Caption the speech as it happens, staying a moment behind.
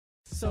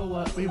So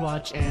what, we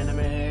watch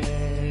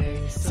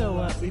anime. So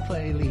what, we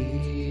play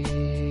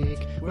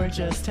League. We're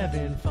just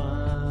having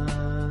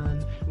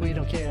fun. We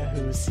don't care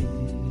who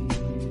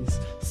sees.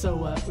 So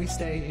what, we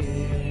stay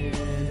in.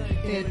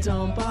 It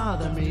don't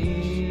bother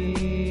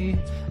me.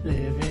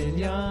 Living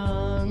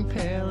young,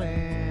 pale,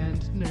 and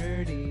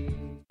nerdy.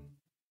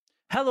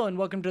 Hello and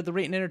welcome to the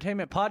Reetin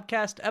Entertainment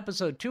Podcast,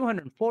 episode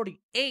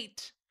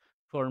 248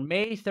 for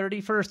May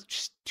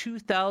 31st,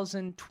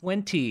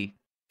 2020.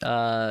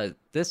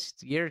 This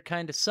year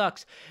kind of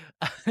sucks.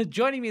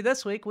 Joining me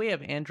this week, we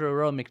have Andrew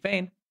Rowe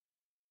McFain.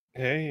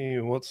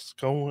 Hey, what's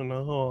going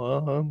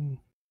on?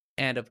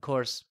 And of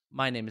course,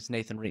 my name is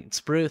Nathan Reetin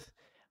Spruth.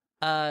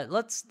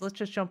 Let's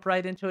just jump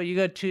right into it. You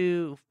go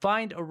to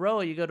find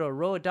Aroa, you go to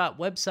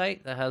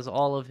aroa.website that has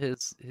all of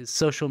his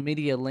social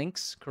media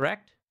links,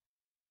 correct?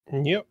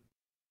 Yep.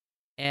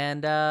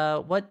 And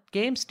what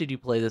games did you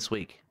play this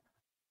week?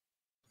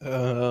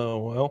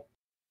 I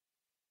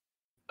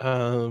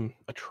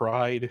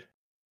tried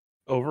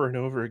over and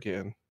over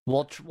again.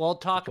 We'll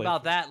talk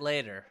about that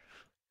later.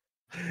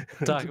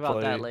 Talk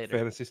about that later.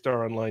 Phantasy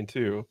Star Online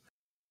 2.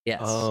 Yes.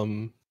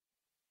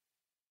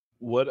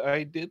 What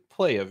I did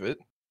play of it,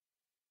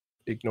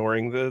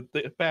 ignoring the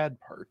bad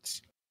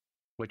parts,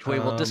 which we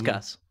will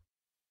discuss.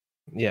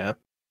 Yeah.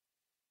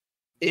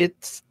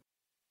 It's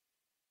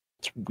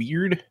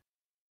weird.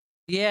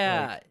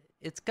 Yeah,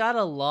 it's got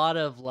a lot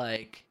of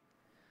like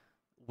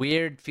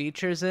weird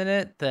features in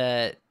it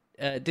that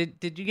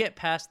did you get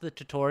past the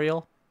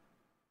tutorial?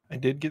 I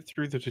did get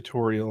through the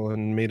tutorial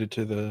and made it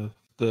to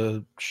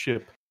the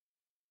ship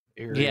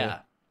area. Yeah.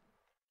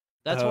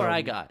 That's where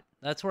I got.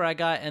 That's where I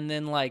got, and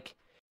then like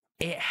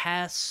it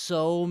has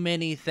so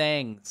many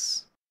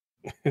things.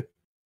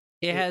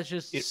 It has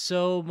just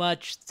so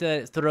much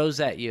that it throws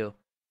at you.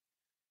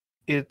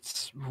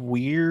 It's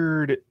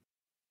weird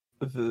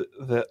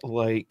that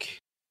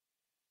like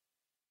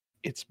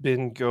it's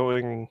been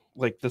going,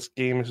 like this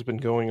game has been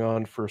going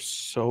on for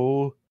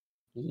so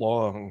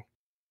long,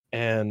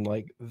 and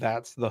like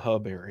that's the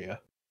hub area.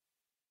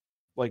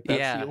 Like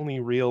that's the only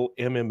real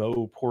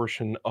MMO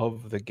portion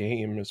of the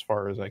game as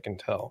far as I can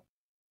tell.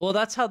 Well,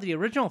 that's how the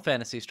original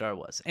Phantasy Star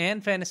was,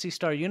 and Phantasy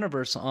Star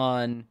Universe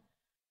on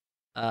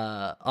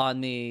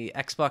the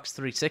Xbox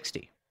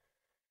 360.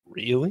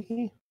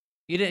 Really?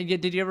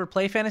 Did you ever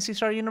play Phantasy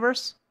Star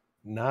Universe?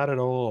 Not at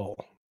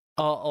all.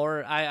 Oh,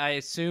 or I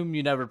assume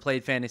you never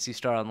played Phantasy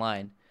Star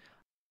Online.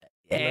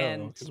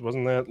 And because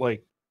wasn't that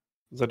like,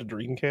 was that a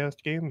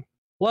Dreamcast game?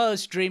 Well,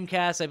 it's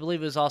Dreamcast. I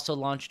believe it was also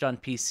launched on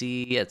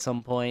PC at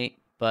some point.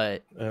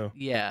 But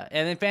yeah,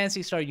 and then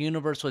Phantasy Star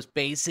Universe was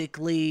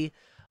basically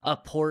a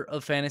port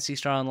of Phantasy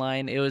Star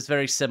Online. It was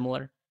very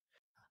similar.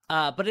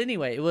 But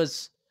anyway, it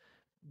was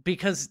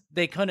because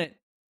they couldn't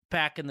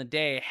back in the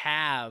day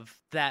have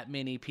that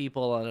many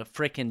people on a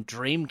freaking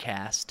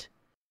Dreamcast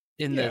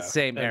in the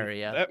same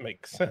area. That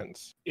makes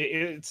sense.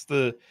 It's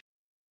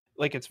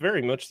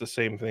very much the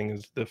same thing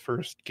as the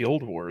first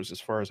Guild Wars, as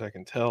far as I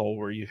can tell,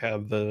 where you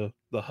have the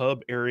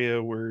hub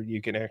area where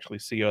you can actually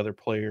see other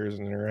players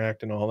and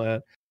interact and all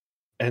that.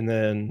 And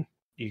then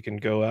you can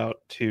go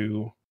out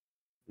to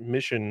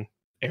mission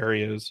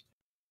areas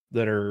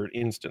that are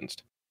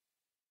instanced.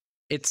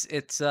 It's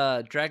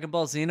Dragon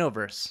Ball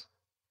Xenoverse.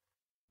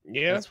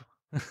 Yeah.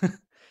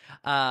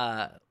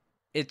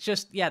 It's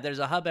just, there's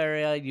a hub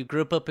area, you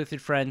group up with your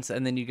friends,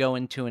 and then you go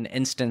into an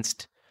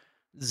instanced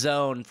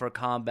zone for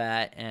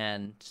combat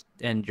and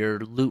your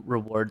loot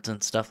rewards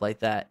and stuff like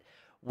that,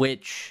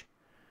 which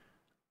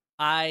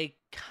I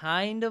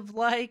kind of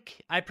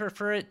like. I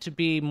prefer it to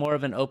be more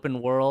of an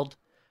open world,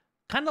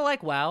 kind of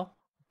like WoW,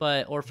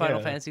 or Final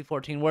Fantasy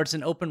 14, where it's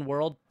an open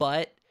world,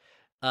 but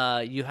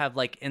you have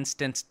like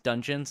instanced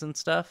dungeons and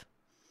stuff.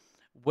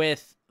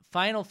 With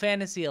Final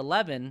Fantasy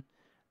 11,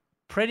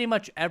 pretty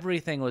much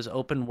everything was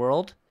open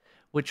world,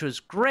 which was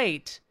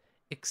great,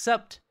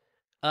 except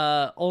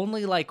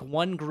only like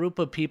one group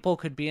of people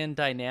could be in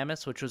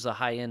Dynamis, which was a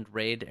high-end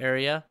raid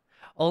area.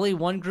 Only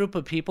one group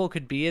of people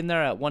could be in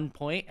there at one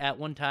point, at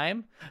one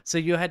time. So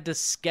you had to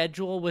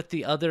schedule with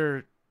the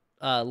other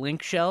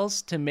link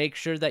shells to make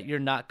sure that you're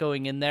not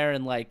going in there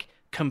and like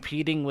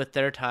competing with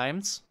their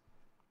times.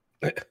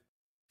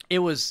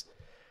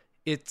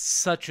 It's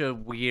such a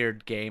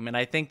weird game, and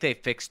I think they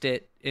fixed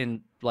it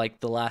in like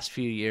the last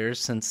few years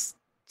since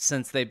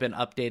they've been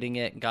updating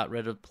it and got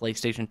rid of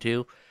PlayStation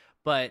 2.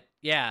 But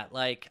yeah,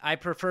 like I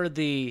prefer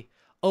the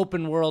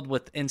open world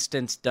with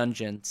instance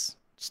dungeons,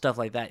 stuff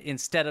like that,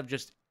 instead of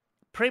just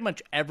pretty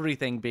much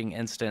everything being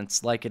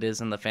instance like it is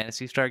in the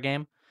Phantasy Star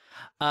game.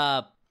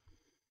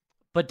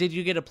 But did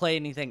you get to play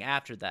anything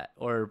after that,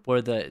 or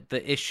were the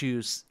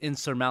issues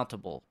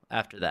insurmountable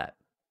after that?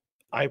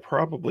 I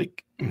probably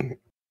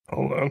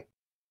hold on.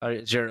 Are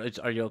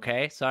you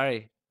okay?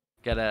 Sorry.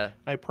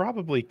 I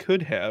probably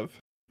could have.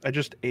 I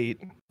just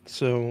ate,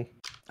 so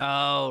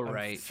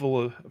right. I'm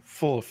full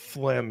of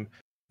phlegm.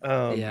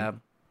 Yeah.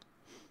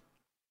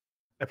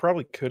 I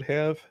probably could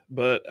have,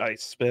 but I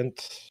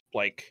spent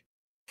like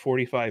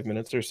 45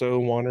 minutes or so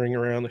wandering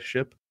around the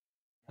ship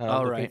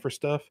looking for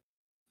stuff.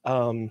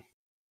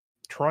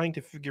 trying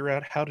to figure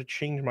out how to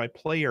change my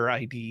player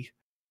ID,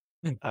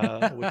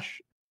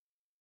 which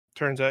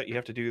turns out you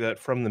have to do that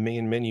from the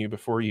main menu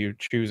before you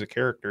choose a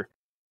character.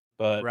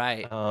 But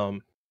Right.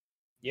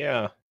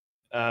 yeah,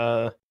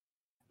 but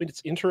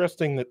it's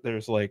interesting that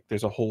there's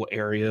a whole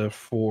area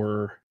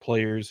for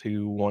players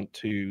who want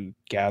to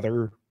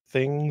gather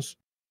things.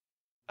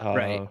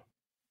 Right.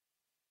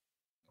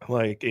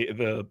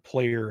 The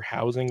player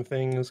housing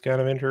thing is kind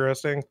of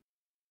interesting.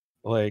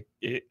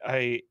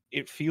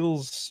 It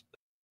feels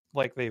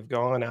like they've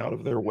gone out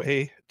of their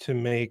way to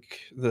make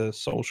the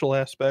social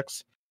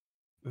aspects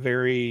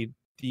very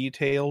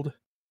detailed,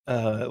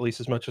 at least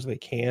as much as they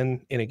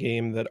can in a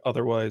game that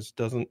otherwise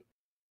doesn't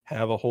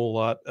have a whole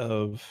lot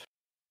of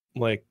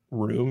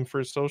room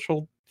for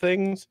social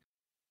things.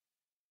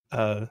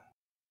 Because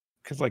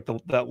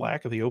that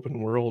lack of the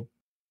open world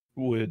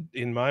would,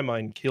 in my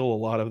mind, kill a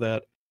lot of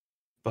that.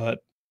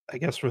 But I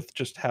guess with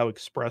just how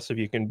expressive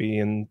you can be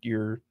in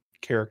your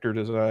character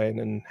design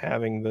and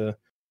having the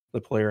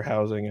player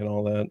housing and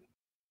all that,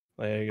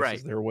 I guess is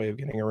Right. their way of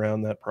getting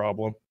around that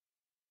problem.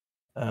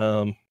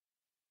 Um,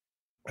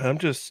 I'm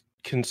just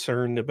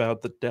concerned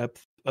about the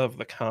depth of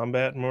the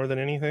combat more than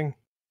anything,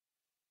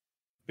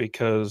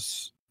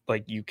 because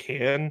you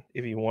can,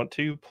 if you want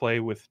to, play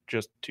with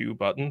just 2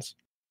 buttons,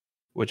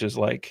 which is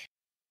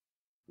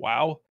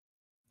wow.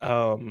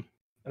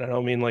 And I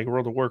don't mean like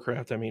World of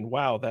Warcraft. I mean,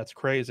 wow, that's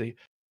crazy.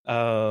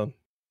 Um,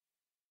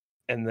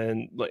 and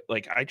then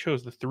I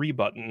chose the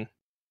 3-button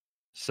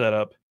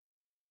setup,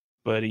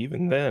 but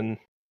even then,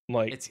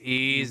 It's you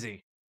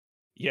easy.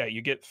 yeah,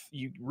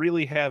 you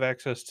really have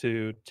access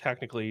to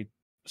technically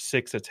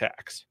 6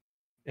 attacks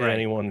at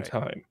any Right. one Right.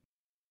 time.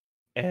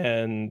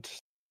 And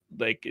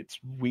it's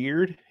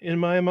weird in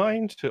my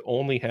mind to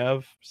only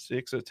have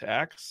 6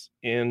 attacks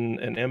in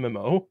an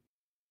MMO.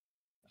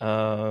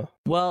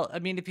 Well, I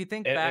mean, if you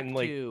think back And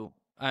to,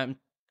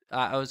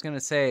 I was gonna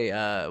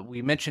say,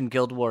 we mentioned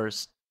Guild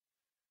Wars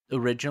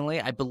originally.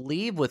 I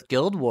believe with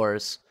Guild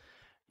Wars,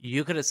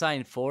 you could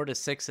assign 4 to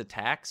 6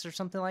 attacks or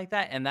something like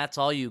that, and that's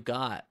all you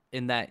got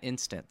in that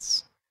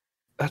instance.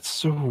 that's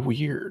so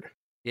weird.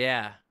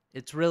 Yeah,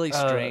 it's really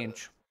Uh,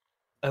 strange.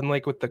 and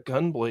with the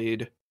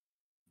Gunblade,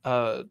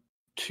 uh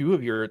 2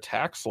 of your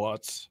attack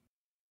slots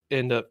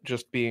end up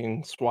just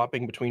being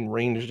swapping between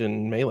ranged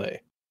and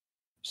melee.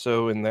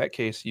 So in that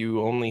case,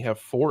 you only have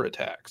 4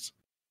 attacks.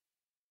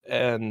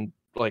 And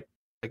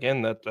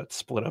again, that's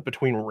split up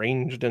between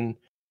ranged and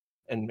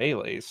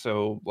melee.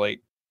 So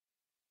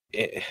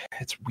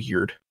it's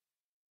weird.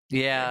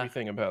 Yeah,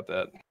 Everything about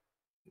that.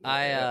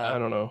 I I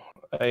don't know.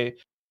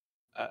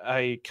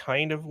 I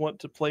kind of want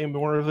to play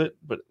more of it,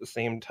 but at the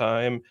same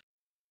time,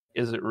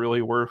 is it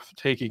really worth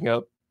taking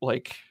up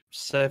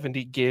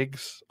 70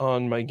 gigs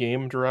on my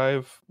game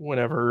drive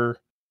whenever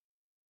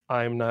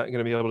I'm not going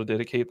to be able to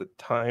dedicate the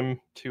time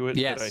to it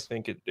that I yes,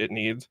 think it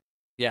needs?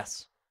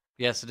 yes,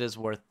 yes, it is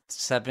worth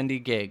 70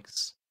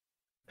 gigs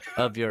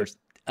of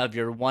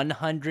your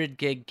 100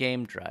 gig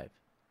game drive.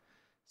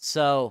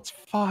 So It's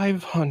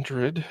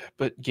 500,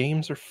 but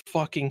games are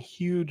fucking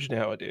huge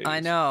nowadays.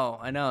 I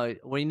know.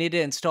 We need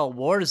to install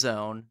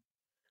Warzone,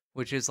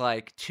 which is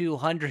like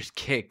 200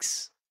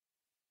 gigs.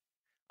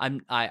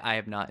 I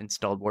have not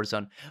installed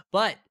Warzone,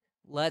 but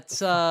The let's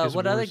fuck is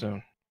what other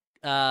Warzone?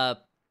 uh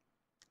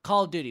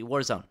Call of Duty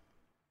Warzone.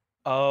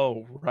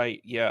 Oh,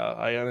 right. Yeah,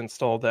 I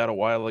uninstalled that a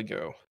while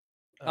ago.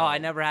 Oh, I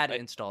never had it I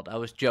installed. I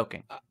was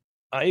joking.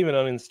 I even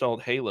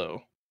uninstalled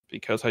Halo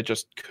because I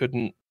just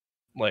couldn't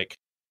like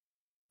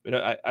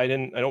I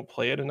don't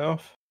play it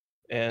enough,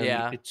 and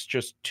Yeah. it's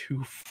just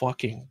too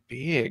fucking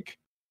big.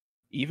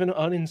 Even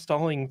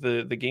uninstalling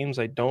the games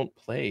I don't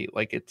play,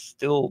 it's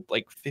still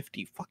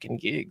 50 fucking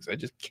gigs. I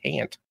just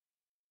can't.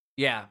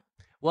 Yeah.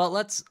 Well,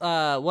 let's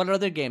what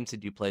other games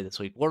did you play this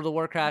week? World of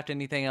Warcraft,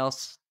 anything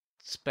else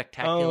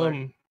spectacular?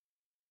 Um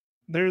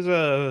there's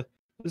a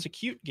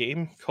cute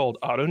game called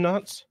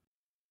Autonauts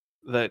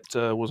that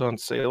was on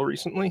sale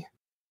recently.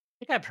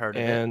 I think I've heard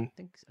of it. And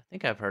I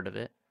think I've heard of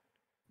it.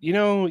 you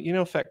know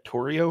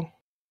Factorio?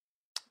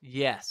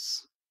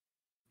 Yes.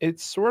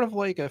 It's sort of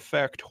like a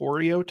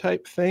Factorio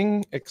type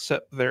thing,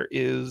 except there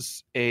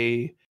is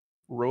a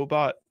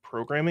robot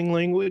programming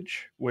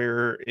language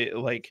where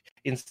it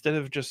instead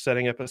of just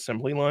setting up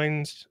assembly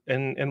lines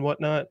and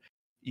whatnot,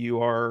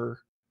 you are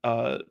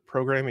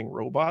programming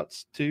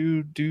robots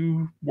to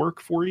do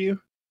work for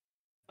you.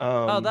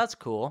 Oh, Um, that's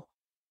cool.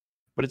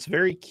 but it's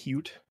very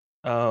cute.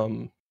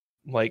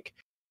 Like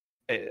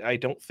I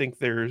don't think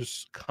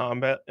there's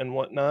combat and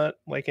whatnot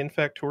like in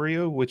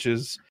Factorio, which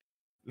is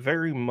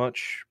very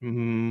much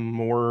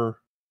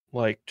more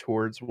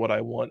towards what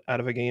I want out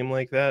of a game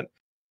like that.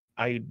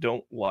 I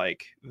don't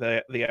like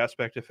the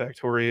aspect of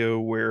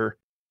Factorio where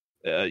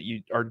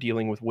you are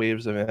dealing with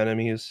waves of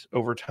enemies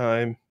over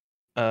time.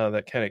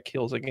 That kind of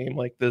kills a game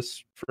like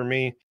this for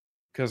me,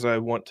 because I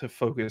want to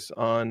focus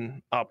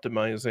on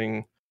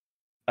optimizing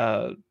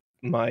uh,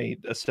 my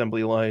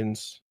assembly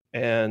lines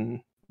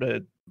and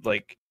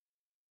like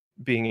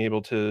being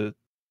able to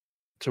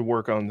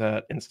work on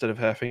that instead of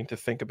having to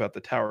think about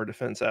the tower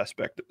defense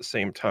aspect at the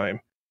same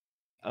time.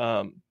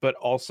 But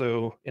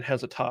also it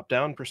has a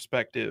top-down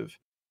perspective,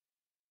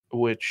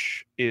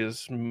 which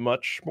is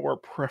much more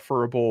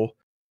preferable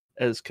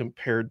as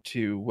compared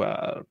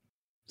to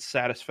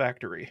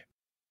Satisfactory,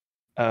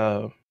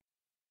 uh,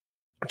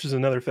 which is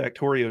another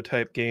Factorio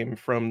type game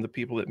from the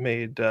people that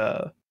made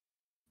Goat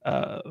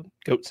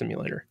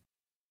Simulator.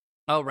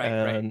 Oh, right.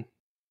 And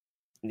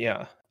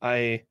yeah,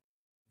 I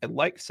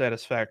like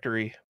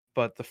Satisfactory,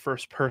 but the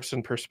first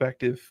person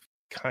perspective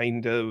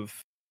kind of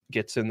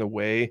gets in the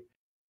way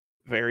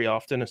very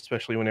often,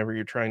 especially whenever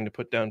you're trying to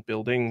put down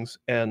buildings,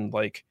 and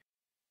like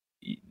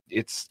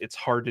it's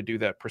hard to do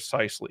that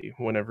precisely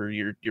whenever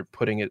you're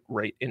putting it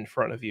right in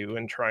front of you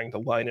and trying to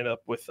line it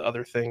up with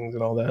other things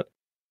and all that.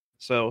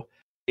 So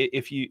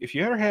if you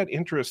ever had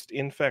interest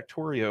in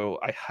Factorio,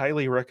 I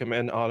highly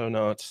recommend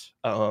Autonauts.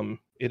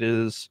 It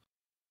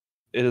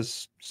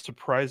is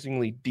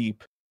surprisingly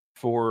deep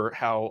for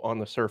how on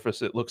the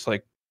surface it looks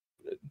like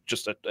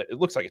it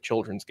looks like a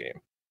children's game,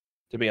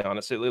 to be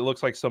honest. It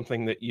looks like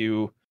something that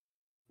you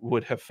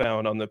would have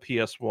found on the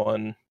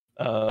PS1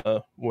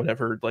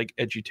 whenever like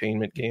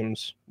edutainment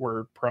games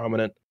were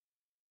prominent.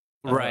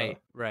 Right.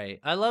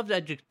 I loved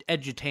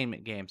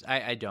edutainment games.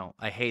 I don't.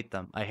 I hate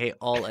them. I hate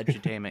all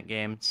edutainment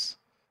games.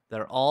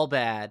 They're all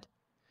bad.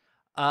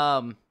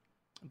 But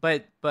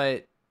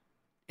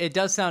it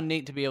does sound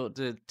neat to be able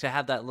to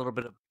have that little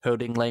bit of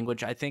coding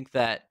language. I think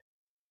that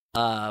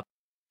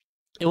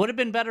it would have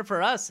been better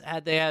for us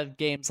had they had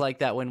games like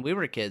that when we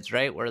were kids,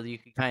 right? Where you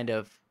could kind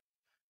of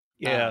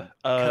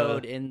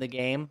code in the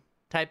game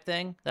type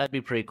thing. That'd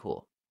be pretty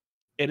cool.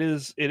 It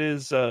is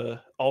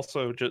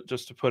also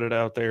just to put it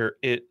out there,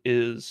 it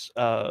is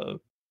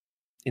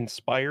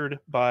inspired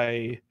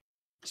by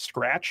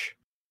Scratch.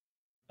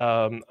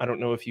 I don't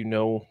know if you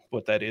know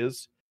what that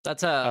is.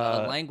 That's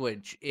a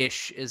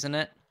language-ish, isn't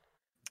it?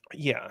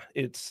 Yeah,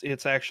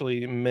 it's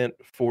actually meant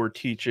for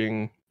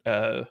teaching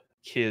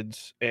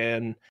kids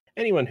and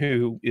anyone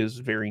who is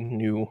very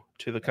new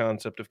to the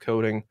concept of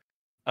coding,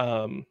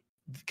 kind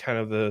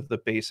of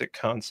the basic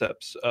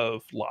concepts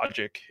of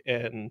logic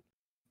and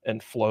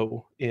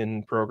flow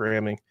in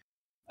programming.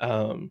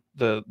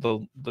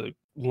 The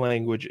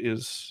language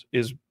is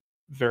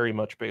very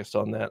much based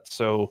on that.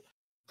 So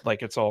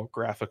like it's all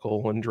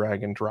graphical and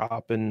drag and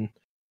drop, and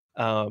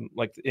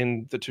like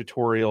in the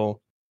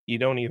tutorial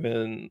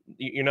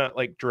you're not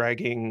like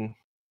dragging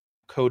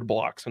code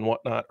blocks and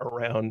whatnot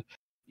around.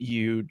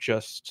 You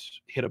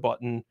just hit a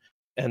button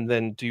and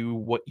then do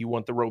what you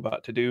want the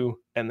robot to do,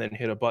 and then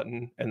hit a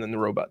button and then the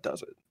robot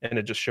does it, and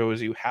it just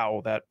shows you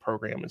how that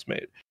program is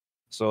made.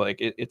 So like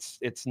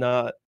it's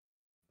not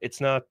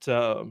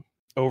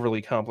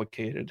overly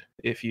complicated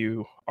if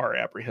you are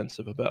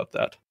apprehensive about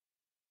that.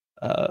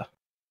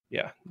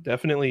 Yeah,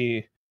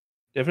 definitely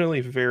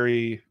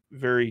very,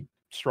 very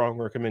strong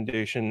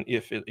recommendation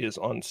if it is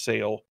on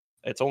sale.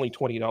 It's only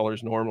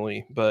 $20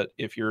 normally, but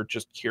if you're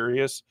just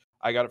curious,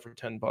 I got it for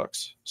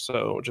 $10.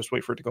 So just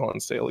wait for it to go on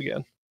sale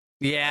again.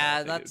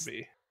 Yeah,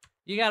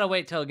 you gotta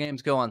wait till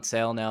games go on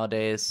sale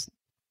nowadays.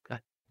 I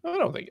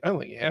don't think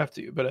you have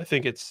to, but I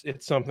think it's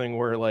something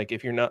where like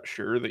if you're not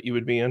sure that you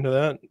would be into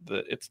that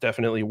it's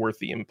definitely worth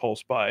the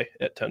impulse buy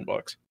at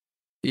 $10.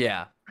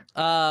 Yeah.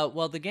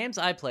 Well, the games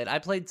I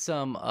played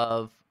some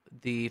of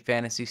the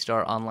Phantasy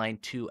Star Online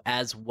 2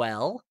 as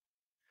well.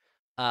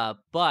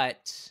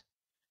 But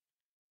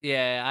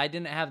yeah, I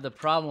didn't have the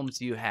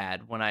problems you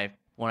had when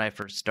I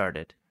first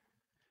started.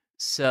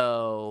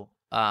 So,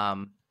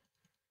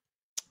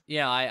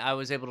 yeah, I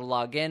was able to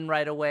log in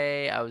right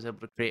away. I was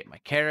able to create my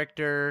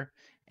character,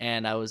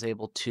 and I was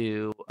able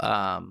to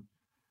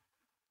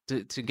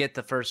get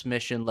the first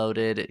mission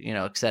loaded, you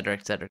know, et cetera,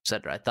 et cetera, et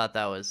cetera.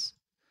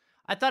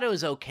 I thought it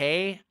was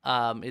okay.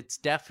 It's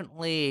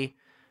definitely,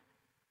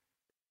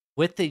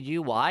 with the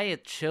UI,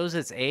 it shows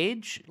its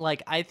age.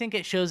 Like, I think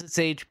it shows its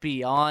age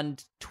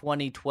beyond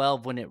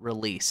 2012 when it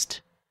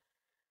released.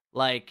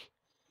 Like,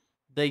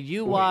 the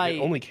UI... Wait,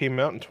 it only came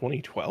out in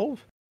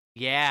 2012?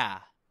 Yeah.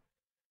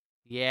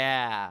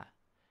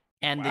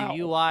 And Wow.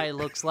 the UI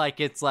looks like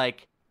it's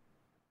like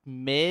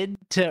mid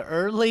to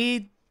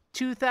early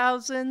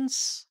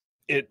 2000s.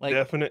 It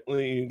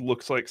definitely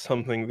looks like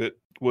something that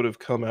would have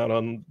come out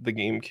on the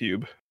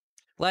GameCube.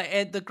 Like,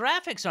 and the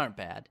graphics aren't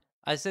bad.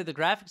 I say the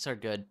graphics are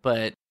good,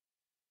 but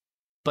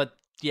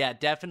yeah,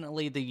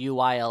 definitely the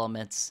UI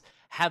elements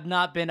have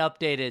not been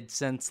updated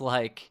since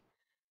like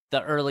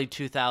the early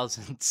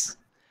 2000s.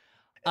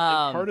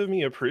 Part of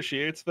me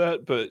appreciates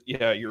that, but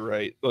yeah, you're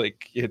right.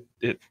 Like it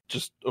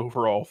just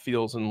overall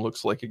feels and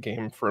looks like a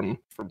game from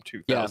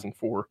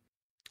 2004.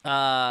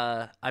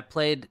 I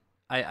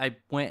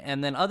went,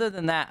 and then other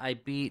than that, I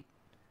beat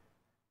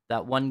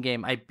that one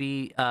game. I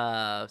beat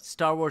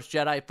Star Wars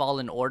Jedi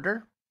Fallen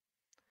Order.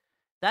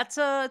 It's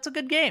a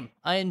good game.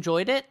 I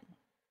enjoyed it.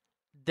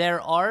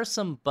 There are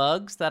some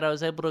bugs that I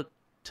was able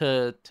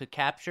to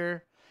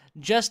capture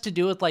just to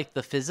do with like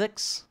the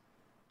physics.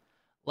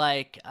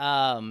 Like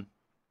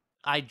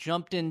I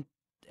jumped in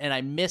and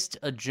I missed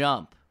a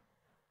jump,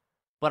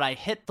 but I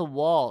hit the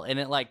wall and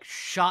it like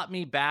shot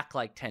me back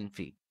like 10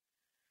 feet.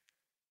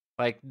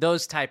 like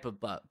those type of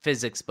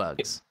physics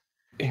bugs.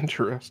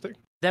 Interesting.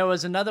 There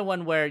was another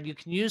one where you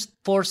can use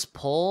force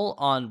pull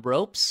on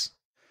ropes.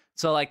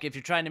 So like if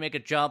you're trying to make a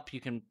jump,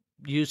 you can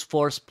use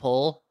force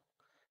pull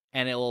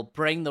and it will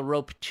bring the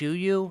rope to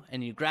you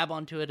and you grab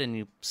onto it and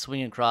you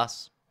swing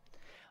across.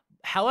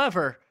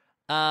 However,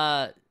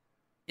 I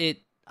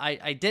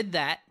did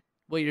that,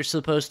 what you're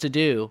supposed to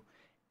do,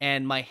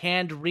 and my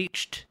hand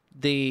reached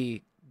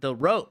the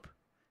rope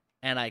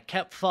and I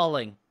kept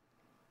falling.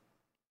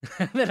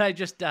 And then I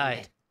just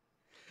died.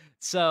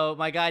 So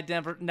my guy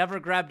never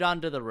grabbed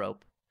onto the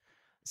rope.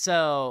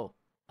 So,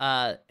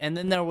 and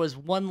then there was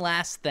one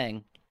last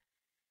thing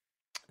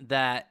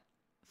that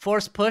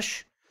force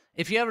push.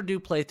 If you ever do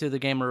play through the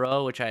game a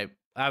row, which I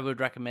would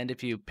recommend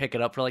if you pick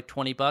it up for like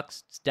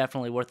 $20, it's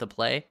definitely worth a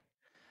play.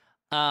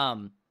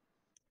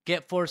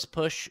 Get force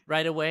push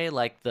right away,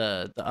 like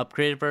the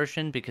upgraded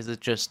version, because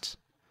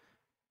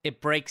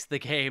it breaks the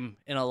game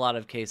in a lot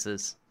of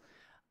cases.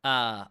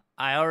 I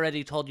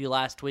already told you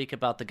last week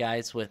about the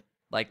guys with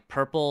like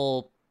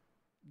purple.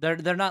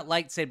 They're not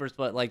lightsabers,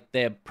 but like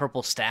they have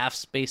purple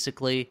staffs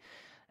basically,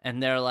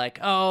 and they're like,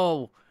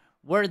 oh,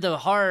 we're the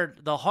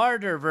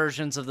harder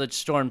versions of the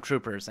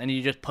stormtroopers, and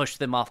you just push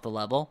them off the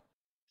level.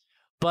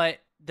 But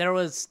there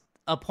was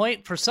a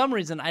point, for some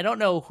reason, I don't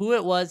know who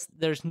it was.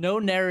 There's no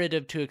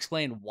narrative to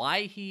explain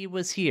why he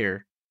was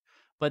here,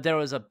 but there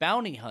was a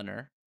bounty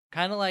hunter,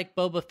 kind of like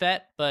Boba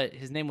Fett, but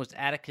his name was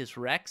Atticus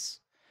Rex,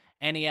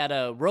 and he had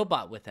a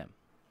robot with him.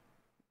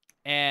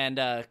 And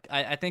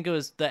I think it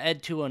was the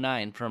Ed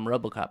 209 from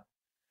RoboCop.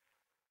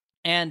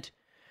 And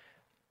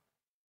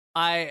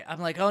I'm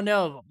like, oh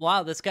no,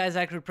 wow, this guy's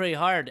actually pretty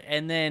hard.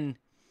 And then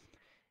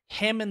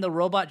him and the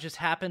robot just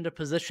happened to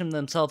position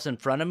themselves in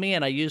front of me,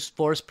 and I used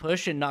force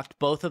push and knocked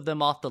both of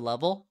them off the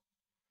level.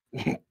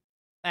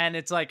 And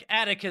it's like,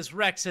 Atticus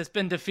Rex has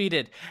been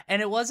defeated.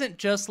 And it wasn't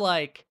just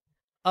like,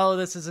 oh,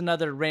 this is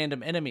another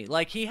random enemy.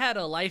 Like, he had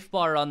a life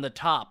bar on the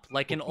top,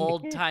 like an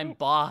old-time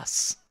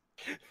boss.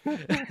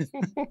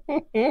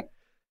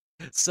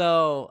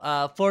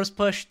 So, force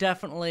push,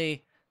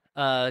 definitely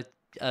a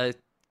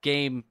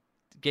game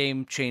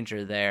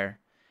changer there.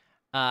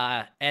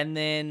 And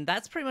then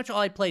that's pretty much all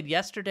I played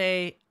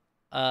yesterday.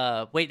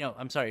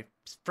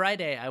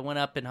 Friday, I went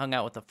up and hung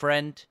out with a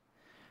friend.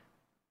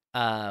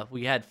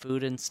 We had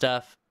food and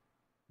stuff.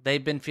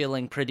 They've been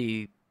feeling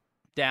pretty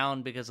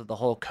down because of the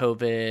whole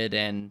COVID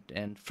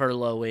and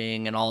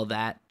furloughing and all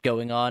that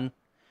going on.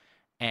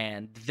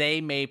 And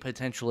they may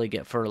potentially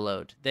get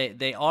furloughed.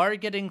 They are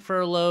getting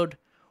furloughed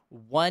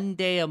one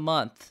day a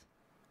month.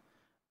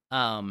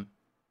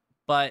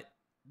 But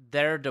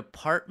their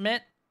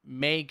department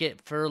may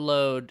get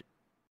furloughed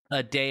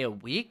a day a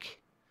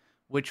week,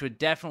 which would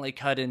definitely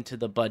cut into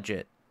the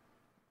budget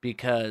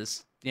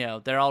because, you know,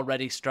 they're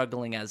already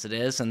struggling as it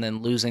is, and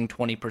then losing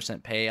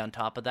 20% pay on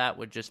top of that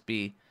would just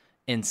be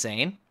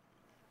insane.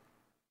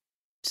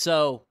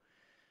 So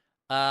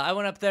I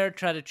went up there,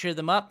 tried to cheer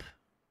them up,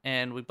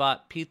 and we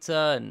bought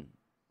pizza and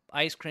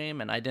ice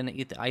cream, and I didn't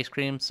eat the ice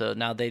cream, so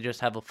now they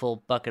just have a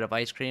full bucket of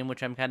ice cream,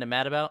 which I'm kind of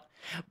mad about.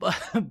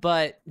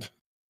 But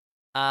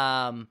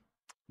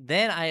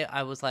then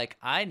I was like,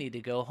 I need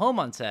to go home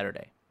on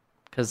Saturday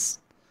because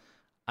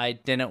I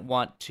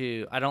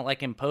don't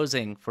like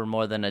imposing for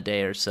more than a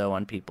day or so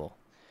on people.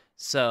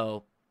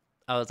 So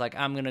I was like,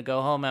 I'm going to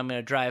go home. I'm going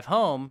to drive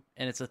home,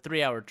 and it's a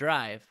 3-hour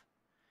drive.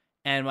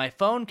 And my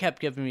phone kept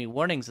giving me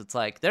warnings. It's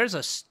like, there's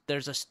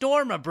a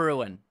storm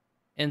a-brewing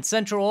in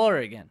Central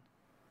Oregon.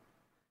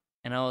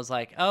 And I was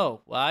like,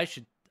 oh, well,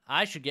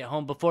 I should get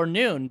home before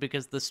noon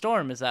because the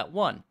storm is at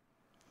 1.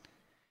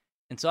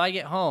 And so I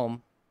get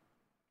home,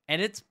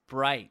 and it's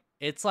bright.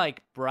 It's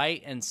like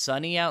bright and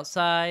sunny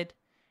outside.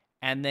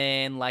 And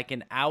then like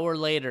an hour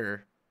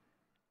later,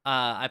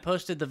 I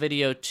posted the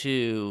video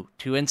to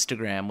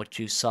Instagram, which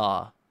you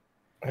saw.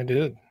 I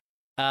did.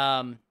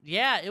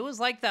 Yeah, it was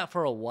like that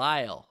for a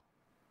while.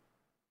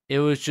 It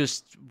was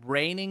just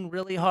raining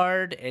really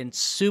hard and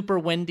super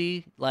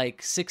windy,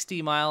 like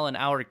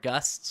 60-mile-an-hour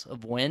gusts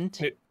of wind.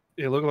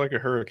 It looked like a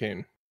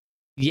hurricane.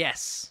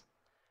 Yes.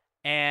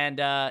 And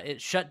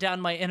it shut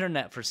down my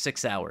internet for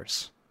 6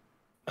 hours.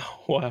 Oh,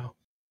 wow.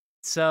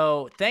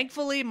 So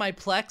thankfully my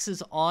Plex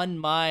is on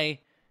my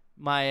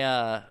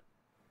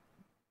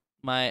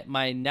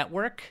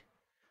network,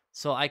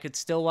 so I could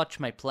still watch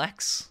my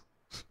Plex.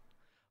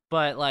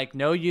 But like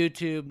no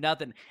YouTube,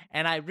 nothing.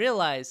 And I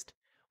realized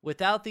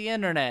without the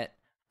internet,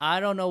 I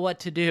don't know what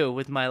to do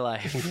with my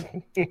life.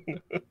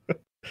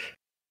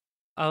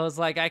 I was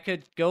like, I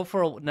could go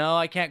no,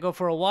 I can't go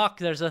for a walk.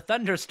 There's a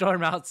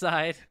thunderstorm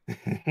outside.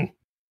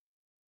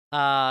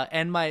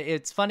 And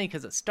it's funny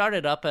because it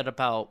started up at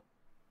about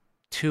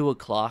 2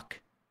 o'clock.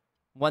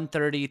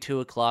 1:30, 2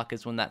 o'clock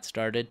is when that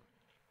started.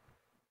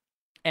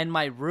 And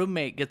my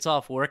roommate gets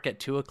off work at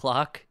 2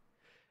 o'clock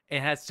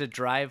and has to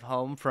drive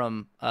home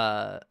from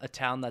a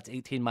town that's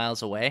 18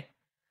 miles away.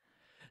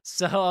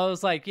 So I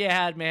was like,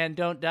 yeah, man,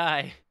 don't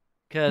die.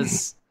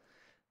 Because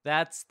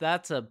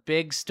that's a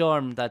big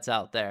storm that's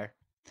out there.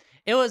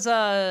 It was,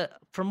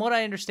 from what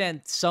I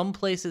understand, some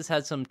places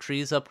had some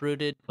trees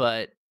uprooted,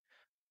 but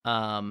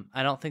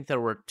I don't think there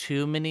were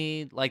too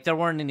many, like there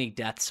weren't any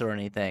deaths or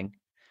anything.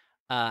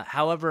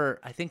 However,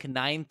 I think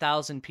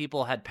 9,000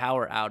 people had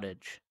power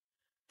outage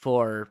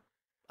for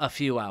a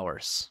few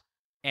hours.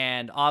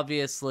 And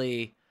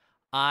obviously,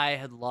 I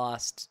had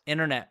lost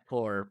internet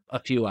for a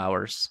few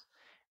hours.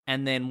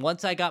 And then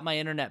once I got my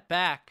internet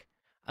back,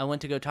 I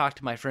went to go talk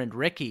to my friend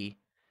Ricky,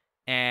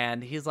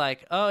 and he's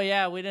like, "Oh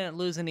yeah, we didn't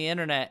lose any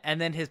internet." And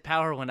then his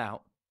power went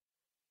out.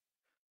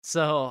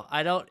 So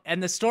I don't,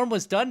 and the storm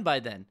was done by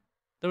then.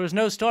 There was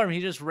no storm. He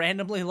just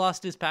randomly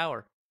lost his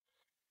power.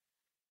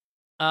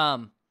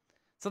 Um,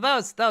 so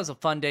that was a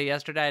fun day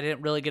yesterday. I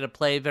didn't really get to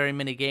play very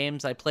many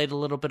games. I played a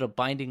little bit of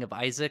Binding of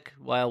Isaac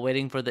while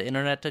waiting for the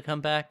internet to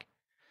come back.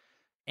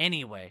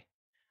 Anyway,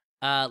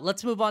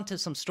 let's move on to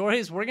some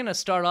stories. We're gonna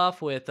start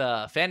off with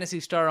Phantasy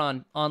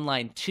Star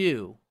Online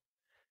 2,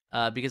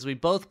 because we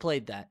both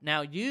played that.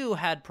 Now you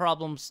had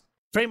problems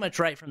pretty much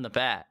right from the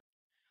bat.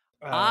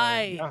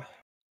 Yeah.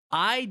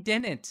 I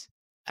didn't.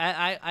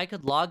 I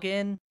could log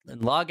in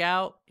and log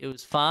out. It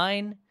was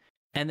fine.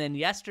 And then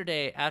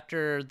yesterday,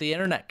 after the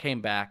internet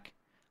came back,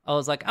 I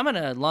was like, I'm going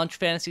to launch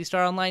Phantasy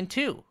Star Online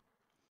 2.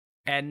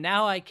 And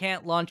now I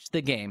can't launch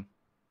the game.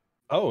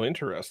 Oh,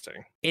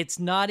 interesting. It's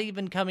not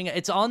even coming.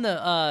 It's on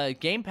the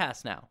Game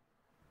Pass now.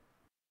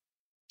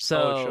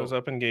 So it shows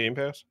up in Game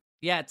Pass?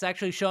 Yeah, it's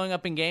actually showing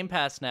up in Game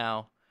Pass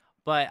now.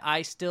 But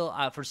I still,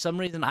 for some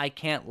reason, I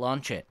can't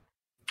launch it.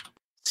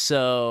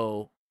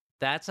 So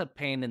that's a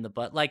pain in the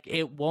butt. Like,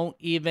 it won't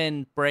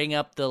even bring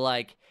up the,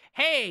 like,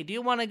 hey, do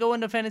you want to go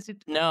into Fantasy?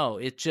 No,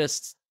 it's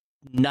just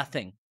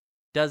nothing.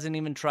 Doesn't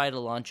even try to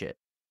launch it.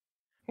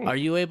 Are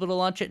you able to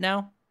launch it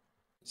now?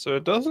 So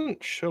it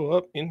doesn't show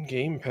up in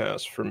Game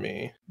Pass for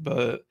me,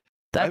 but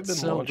That's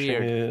so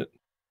weird.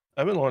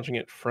 I've been launching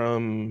it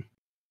from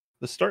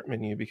the start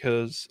menu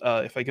because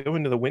if I go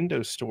into the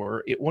Windows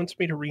Store, it wants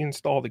me to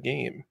reinstall the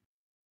game.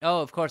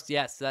 Oh, of course,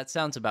 yes. That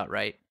sounds about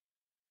right.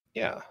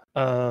 Yeah.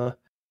 But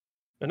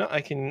no,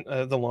 I can.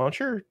 The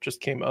launcher just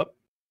came up,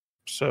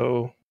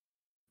 so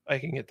I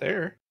can get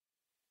there.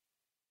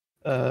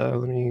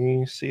 Let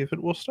me see if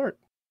it will start.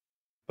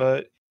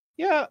 But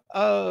yeah,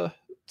 so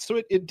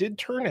it did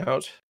turn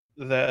out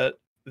that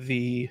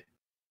the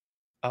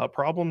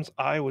problems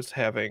I was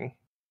having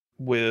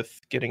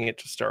with getting it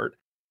to start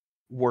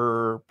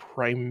were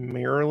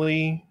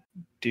primarily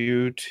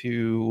due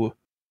to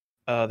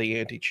the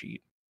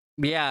anti-cheat.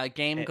 Yeah,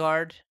 Game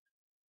Guard.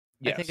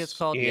 Yes, I think it's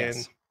called,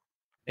 yes.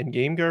 And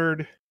Game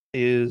Guard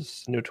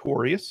is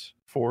notorious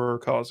for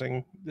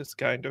causing this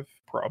kind of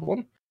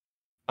problem.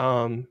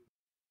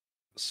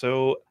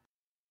 So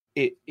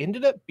it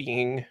ended up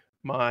being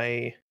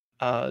my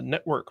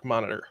network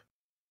monitor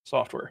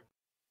software.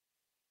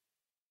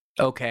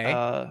 Okay.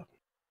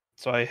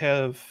 So I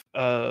have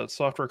a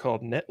software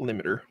called Net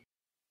Limiter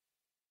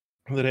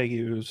that I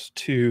use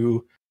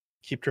to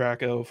keep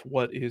track of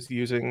what is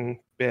using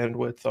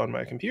bandwidth on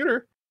my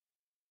computer.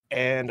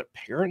 And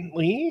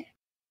apparently,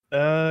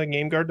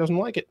 GameGuard doesn't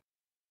like it.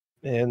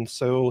 And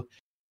so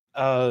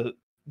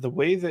the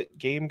way that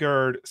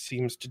GameGuard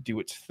seems to do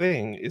its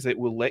thing is it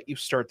will let you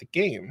start the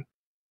game,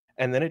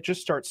 and then it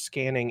just starts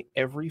scanning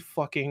every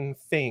fucking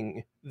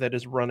thing that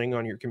is running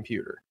on your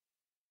computer.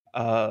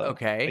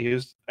 Okay.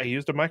 I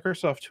used a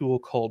Microsoft tool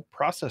called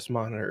Process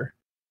Monitor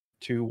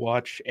to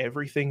watch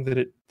everything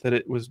that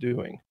it was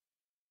doing.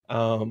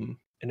 And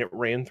it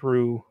ran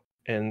through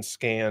and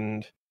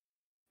scanned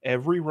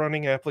every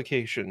running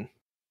application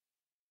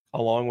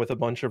along with a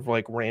bunch of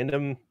like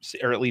random,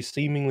 or at least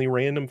seemingly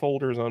random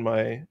folders on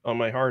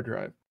my hard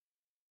drive.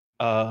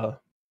 And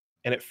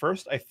at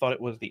first I thought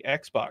it was the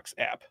Xbox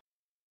app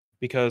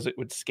because it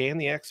would scan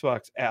the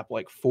Xbox app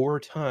like 4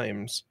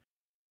 times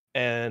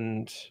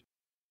and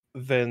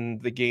then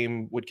the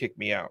game would kick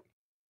me out.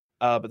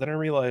 But then I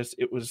realized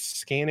it was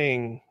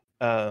scanning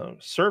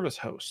service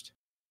host,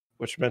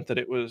 which meant that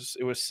it was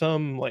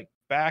some like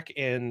back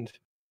end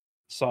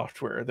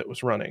software that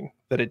was running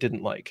that it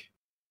didn't like.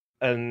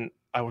 And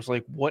I was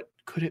like, what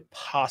could it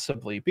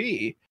possibly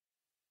be?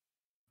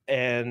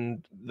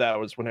 And that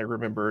was when I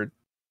remembered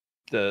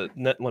the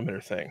net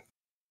limiter thing.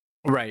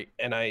 Right.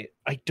 And I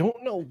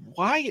don't know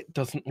why it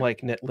doesn't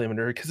like net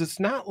limiter, because it's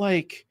not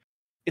like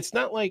a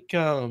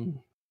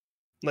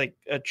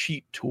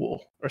cheat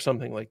tool or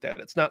something like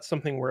that. It's not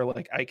something where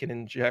like I can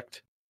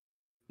inject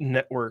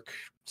network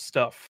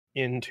stuff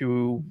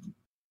into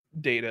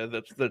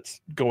data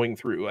that's going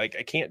through. Like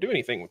I can't do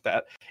anything with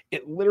that.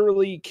 It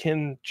literally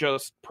can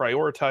just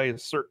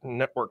prioritize certain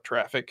network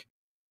traffic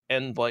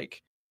and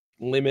like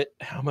limit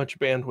how much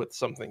bandwidth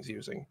something's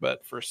using.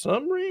 But for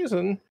some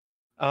reason,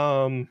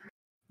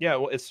 yeah,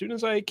 well, as soon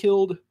as I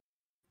killed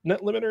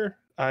net limiter,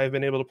 I've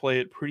been able to play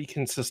it pretty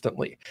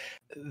consistently.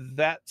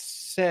 That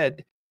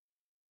said,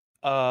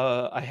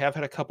 I have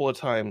had a couple of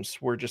times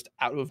where just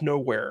out of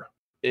nowhere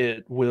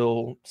it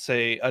will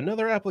say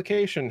another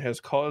application has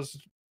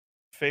caused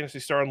Phantasy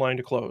Star Online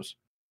to close,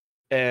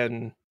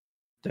 and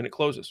then it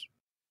closes.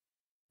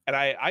 And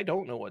I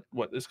don't know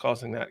what is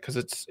causing that, because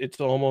it's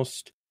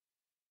almost,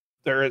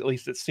 or at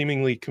least it's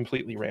seemingly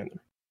completely random.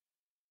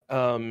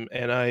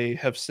 And I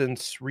have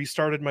since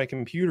restarted my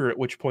computer, at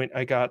which point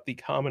I got the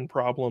common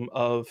problem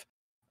of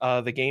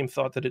the game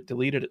thought that it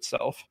deleted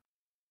itself,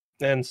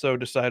 and so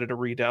decided to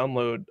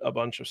re-download a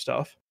bunch of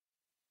stuff.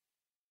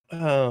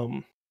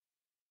 And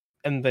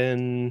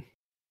then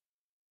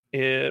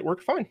it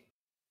worked fine.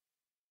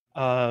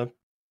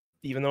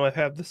 Even though I've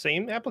had the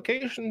same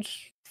applications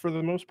for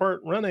the most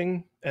part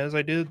running as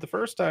I did the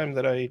first time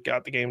that I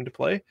got the game to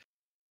play,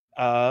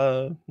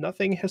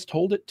 nothing has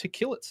told it to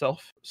kill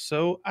itself.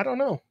 So I don't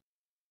know.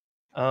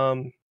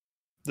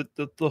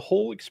 The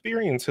whole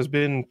experience has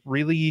been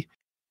really,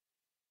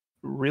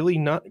 really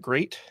not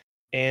great.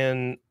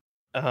 And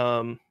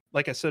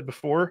like I said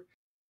before,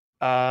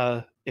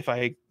 if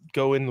I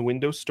go in the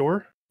Windows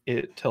Store,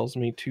 it tells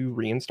me to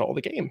reinstall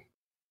the game.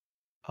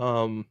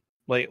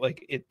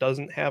 Like it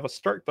doesn't have a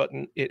start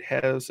button; it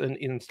has an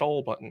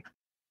install button.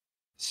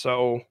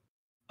 So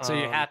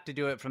you have to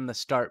do it from the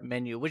start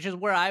menu, which is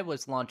where I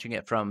was launching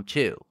it from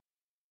too.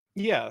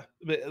 Yeah,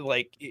 but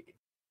like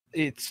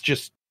it's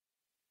just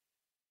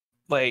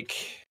like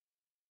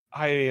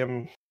I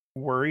am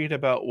worried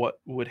about what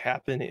would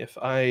happen if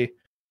I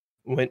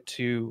went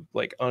to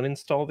like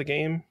uninstall the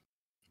game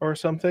or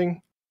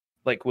something.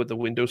 Like would the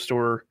Windows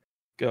Store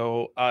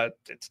go,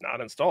 it's not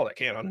installed. I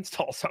can't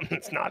uninstall something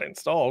that's not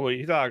installed. What are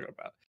you talking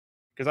about?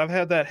 Because I've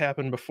had that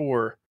happen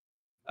before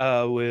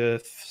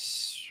with,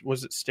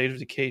 was it State of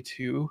Decay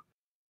 2?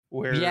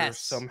 Where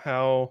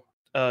somehow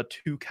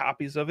 2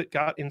 copies of it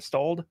got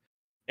installed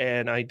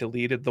and I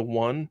deleted the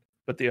one,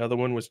 but the other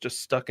one was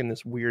just stuck in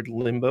this weird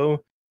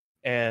limbo.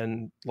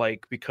 And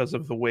like because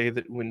of the way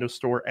that Windows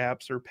Store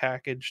apps are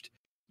packaged,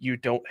 you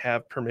don't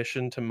have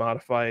permission to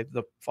modify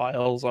the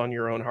files on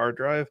your own hard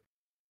drive.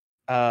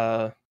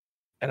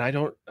 And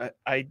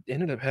I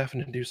ended up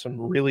having to do some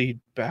really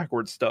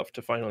backward stuff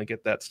to finally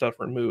get that stuff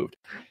removed.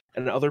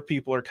 And other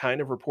people are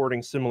kind of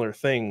reporting similar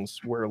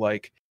things where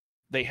like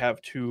they have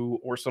 2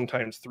 or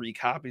sometimes 3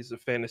 copies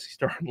of Phantasy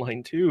Star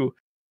Online 2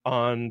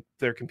 on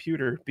their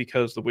computer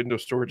because the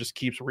Windows Store just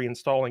keeps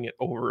reinstalling it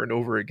over and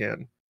over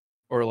again.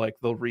 Or like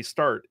they'll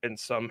restart and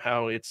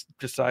somehow it's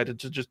decided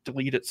to just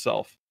delete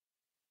itself.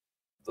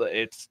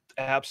 It's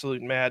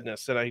absolute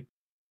madness. And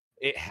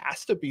it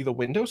has to be the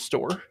Windows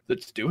Store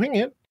that's doing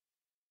it.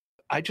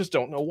 I just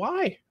don't know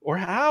why or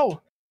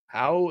how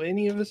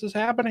any of this is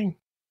happening.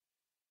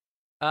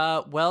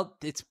 Well,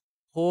 it's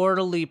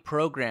poorly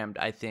programmed,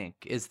 I think,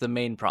 is the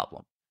main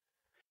problem.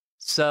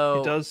 So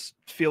it does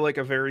feel like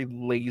a very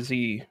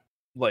lazy,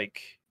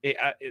 like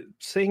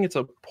saying it's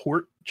a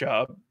port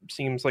job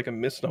seems like a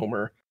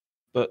misnomer,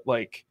 but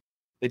like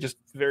they just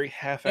very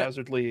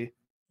haphazardly.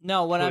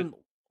 No,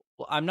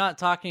 I'm not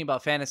talking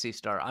about Phantasy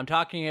Star. I'm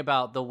talking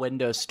about the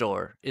Windows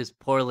Store is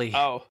poorly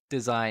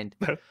designed.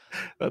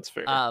 That's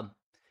fair.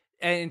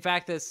 And in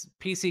fact, this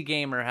PC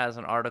Gamer has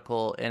an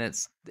article, and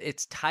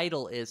its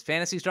title is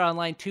Phantasy Star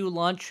Online 2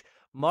 launch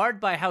marred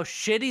by how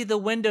shitty the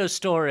Windows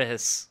Store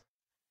is.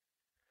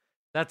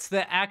 That's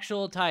the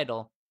actual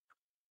title.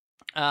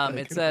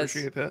 It says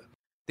that.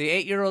 The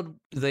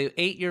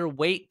 8-year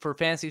wait for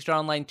Phantasy Star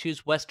Online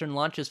 2's Western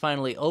launch is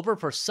finally over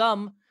for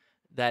some.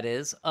 That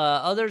is,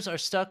 others are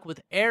stuck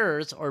with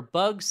errors or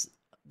bugs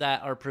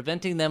that are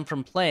preventing them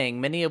from playing,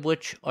 many of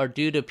which are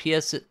due to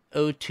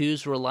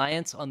PSO2's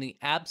reliance on the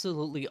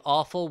absolutely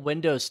awful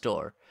Windows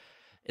Store.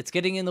 It's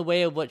getting in the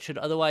way of what should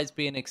otherwise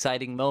be an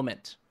exciting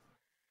moment.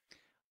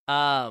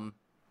 So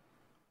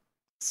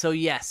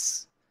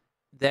yes,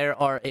 there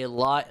are a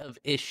lot of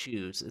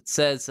issues. It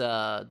says,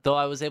 though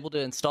I was able to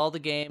install the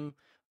game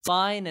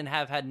fine and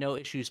have had no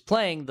issues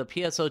playing, the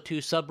PSO2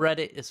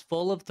 subreddit is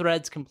full of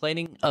threads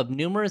complaining of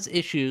numerous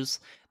issues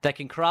that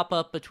can crop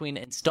up between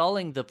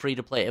installing the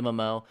free-to-play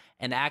MMO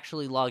and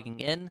actually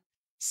logging in.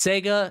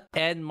 Sega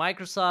and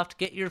Microsoft,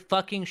 get your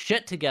fucking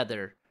shit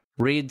together,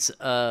 reads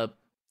the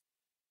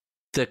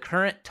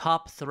current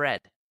top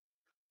thread.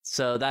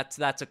 So that's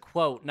a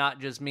quote,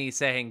 not just me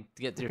saying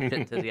get your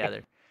shit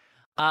together.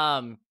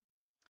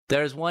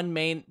 There isn't one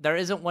main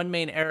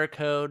error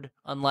code,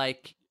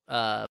 unlike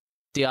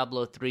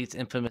Diablo 3's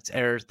infamous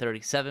error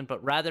 37,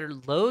 but rather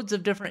loads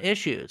of different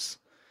issues.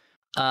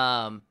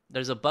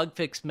 There's a bug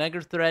fix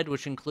mega thread,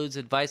 which includes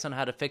advice on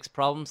how to fix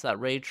problems that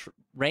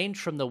range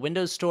from the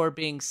Windows Store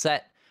being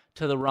set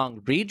to the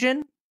wrong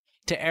region,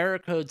 to error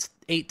codes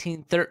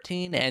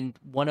 1813 and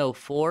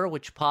 104,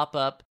 which pop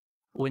up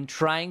when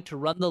trying to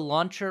run the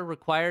launcher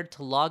required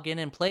to log in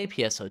and play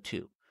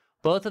PSO2.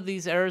 Both of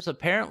these errors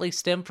apparently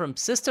stem from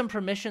system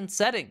permission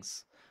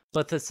settings,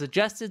 but the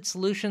suggested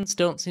solutions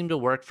don't seem to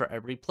work for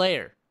every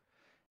player.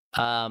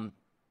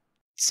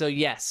 So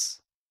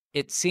yes,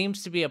 it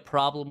seems to be a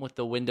problem with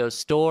the Windows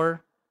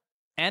Store,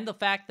 and the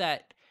fact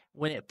that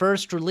when it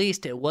first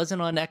released, it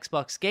wasn't on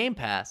Xbox Game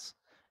Pass.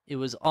 It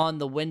was on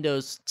the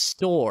Windows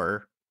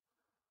Store,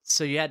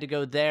 so you had to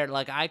go there.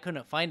 Like, I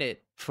couldn't find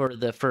it for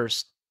the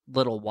first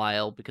little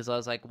while because I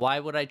was like, why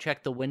would I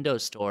check the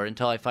Windows Store,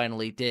 until I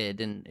finally did,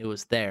 and it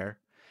was there.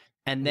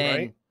 And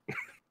then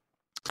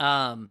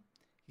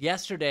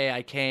yesterday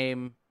I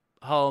came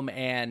home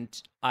and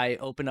I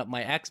opened up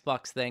my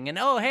Xbox thing, and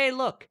oh, hey,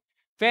 look,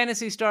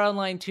 Phantasy Star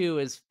Online 2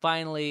 is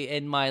finally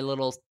in my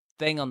little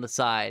thing on the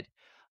side.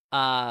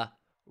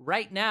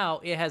 Right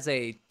now, it has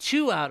a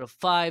 2 out of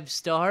 5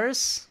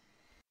 stars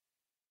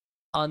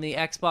on the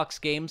Xbox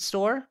Game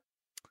Store.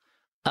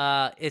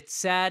 It's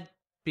sad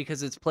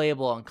because it's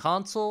playable on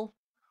console.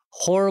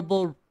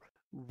 Horrible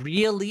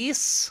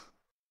release.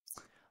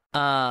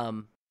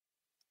 Okay.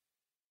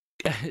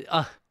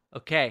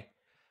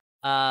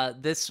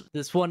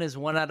 This one is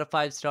 1 out of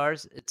 5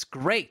 stars. It's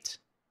great.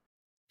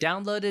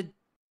 Download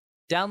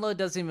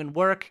doesn't even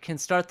work. Can't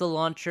start the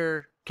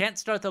launcher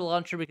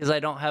because I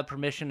don't have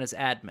permission as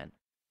admin.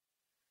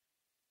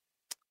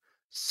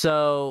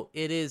 So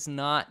it is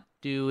not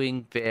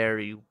doing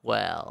very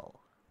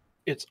well.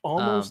 It's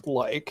almost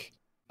like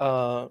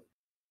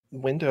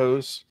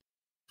Windows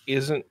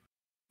isn't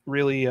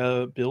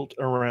really built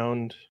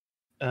around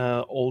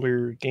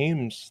older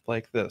games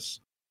like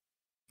this.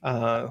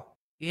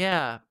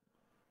 Yeah.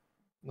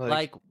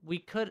 Like we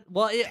could.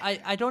 Well,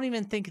 I don't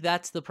even think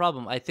that's the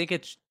problem. I think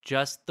it's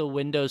just the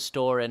Windows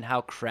Store and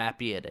how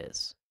crappy it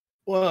is.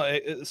 Well,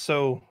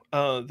 so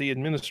the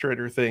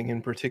administrator thing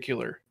in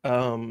particular,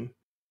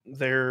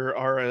 there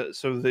are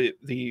so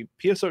the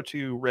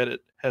PSO2 Reddit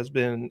has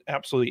been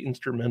absolutely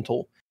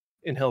instrumental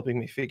in helping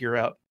me figure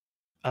out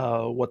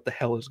what the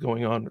hell is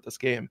going on with this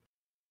game.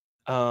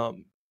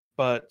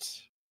 But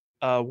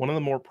one of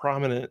the more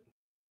prominent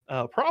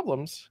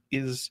problems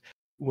is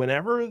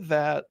whenever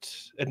that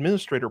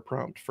administrator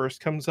prompt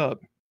first comes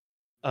up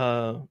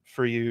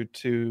for you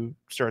to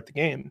start the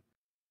game,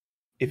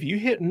 if you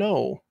hit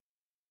no,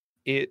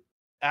 it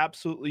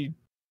absolutely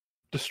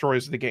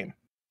destroys the game.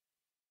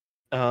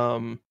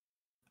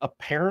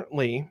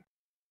 Apparently,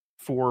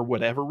 for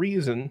whatever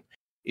reason,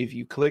 if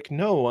you click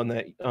no on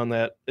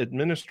that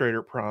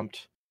administrator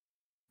prompt,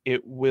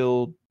 it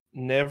will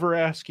never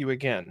ask you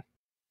again,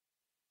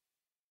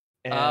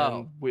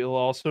 and will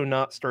also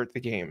not start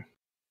the game.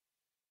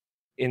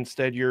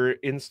 Instead, your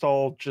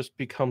install just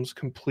becomes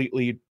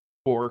completely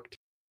borked,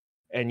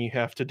 and you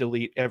have to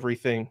delete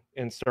everything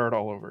and start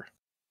all over.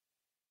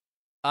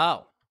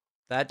 Oh,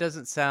 that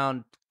doesn't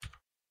sound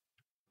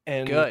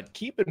and good.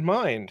 Keep in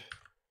mind,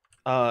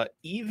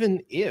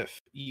 even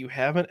if you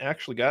haven't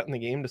actually gotten the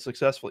game to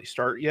successfully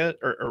start yet,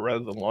 or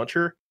rather the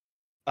launcher,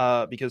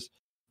 because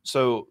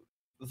so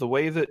the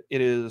way that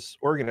it is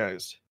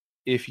organized,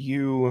 if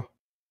you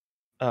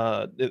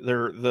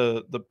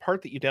the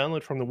part that you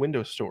download from the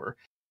Windows Store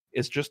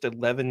is just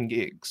 11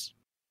 gigs,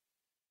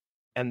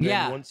 and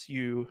then once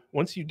you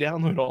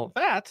download all of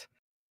that,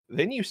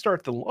 then you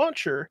start the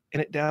launcher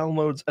and it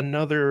downloads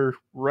another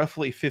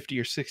roughly 50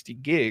 or 60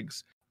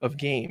 gigs of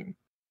game.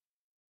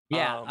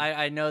 Yeah,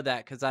 I know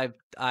that because I've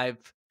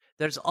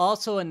there's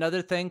also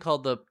another thing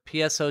called the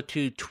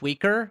PSO2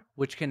 tweaker,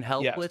 which can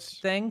help with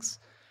things,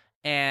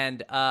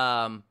 and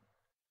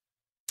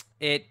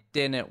it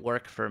didn't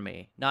work for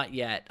me, not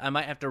yet. I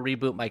might have to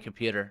reboot my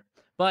computer,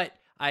 but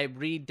I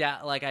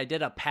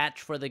did a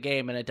patch for the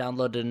game and it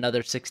downloaded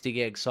another 60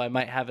 gigs, so I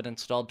might have it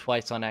installed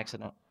twice on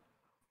accident.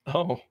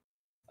 I've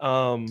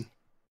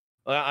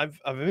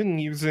been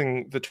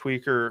using the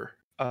tweaker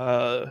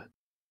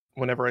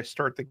whenever I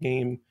start the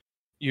game,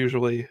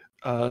 usually,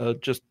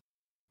 just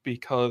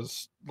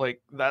because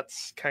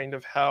that's kind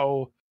of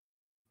how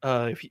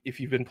if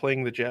you've been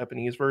playing the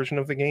Japanese version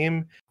of the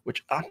game,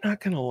 which I'm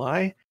not gonna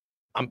lie,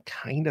 I'm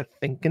kind of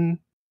thinking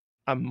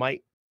I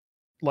might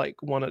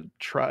want to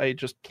try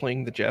just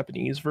playing the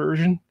Japanese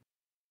version.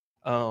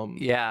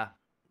 Yeah,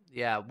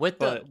 with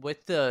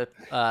the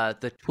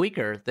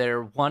tweaker,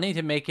 they're wanting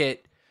to make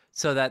it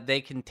so that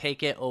they can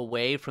take it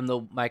away from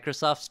the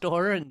Microsoft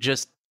Store and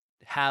just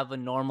have a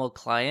normal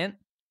client.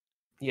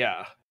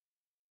 Yeah,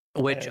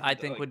 which I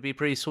think would be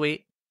pretty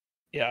sweet.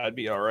 Yeah, I'd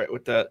be all right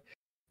with that.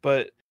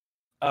 But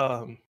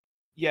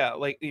yeah,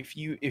 if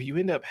you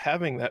end up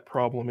having that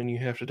problem and you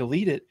have to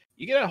delete it,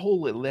 you get a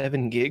whole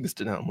 11 gigs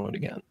to download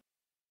again.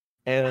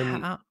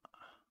 And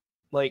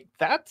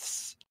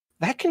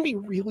that can be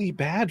really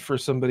bad for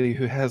somebody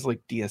who has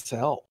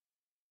DSL.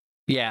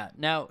 Yeah.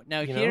 Now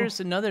here's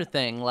another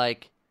thing.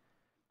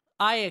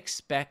 I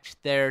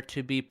expect there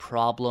to be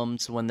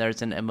problems when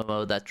there's an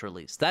MMO that's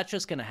released. That's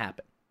just going to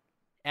happen.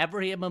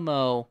 Every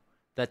MMO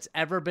that's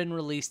ever been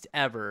released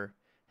ever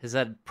has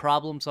had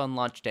problems on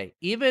launch day.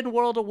 Even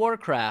World of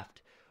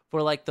Warcraft,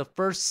 for the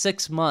first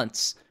 6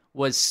 months,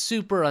 was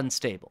super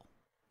unstable.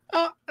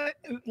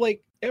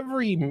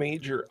 Every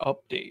major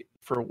update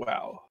for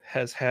WoW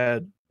has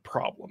had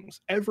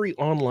problems. Every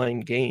online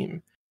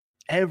game,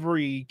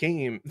 every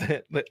game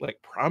that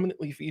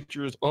prominently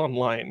features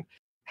online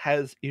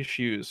has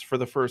issues for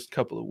the first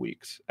couple of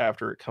weeks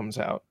after it comes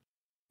out.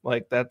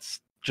 That's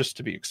just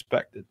to be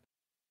expected.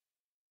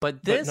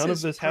 But none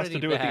of this has to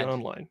do with the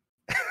online.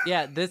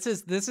 Yeah, this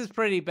is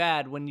pretty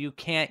bad when you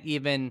can't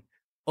even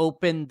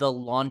open the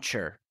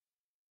launcher,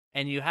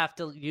 and you have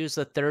to use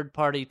a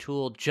third-party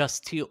tool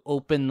just to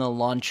open the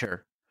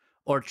launcher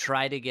or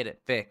try to get it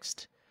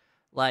fixed.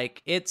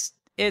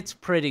 It's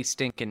pretty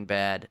stinking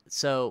bad.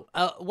 So,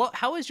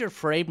 how is your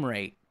frame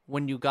rate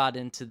when you got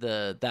into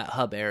that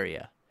hub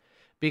area?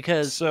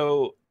 Because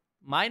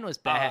Mine was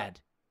bad.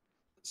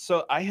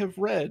 So I have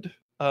read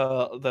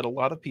that a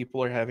lot of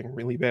people are having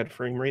really bad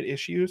frame rate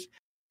issues.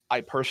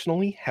 I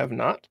personally have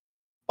not,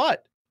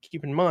 but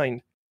keep in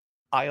mind,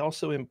 I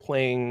also am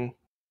playing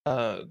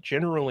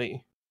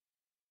generally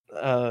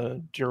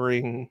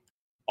during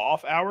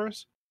off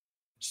hours.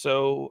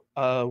 So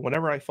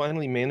whenever I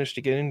finally managed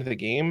to get into the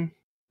game,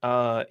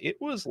 it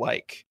was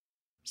like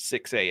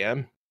 6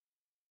 a.m.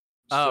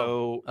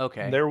 So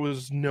okay. there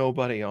was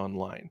nobody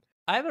online.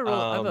 I have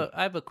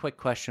I have a quick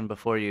question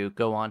before you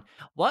go on.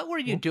 What were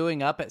you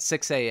doing up at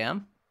 6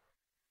 a.m.?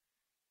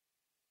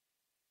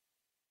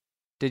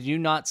 Did you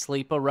not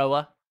sleep,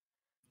 Aroa?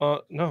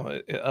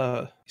 No.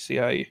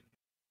 See,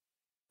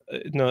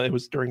 no, it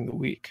was during the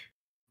week,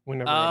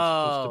 whenever I'm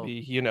supposed to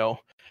Oh,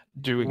 be,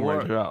 doing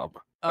my job.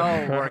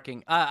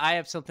 working. I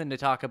have something to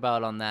talk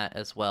about on that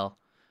as well.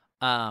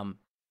 But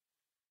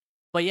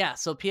yeah,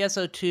 so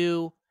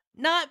PSO2,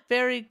 not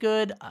very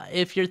good.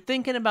 If you're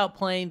thinking about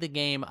playing the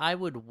game, I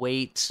would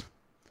wait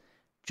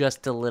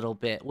just a little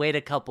bit. Wait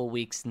a couple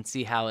weeks and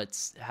see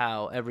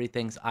how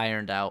everything's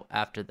ironed out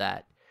after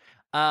that.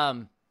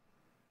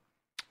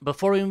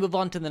 Before we move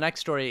on to the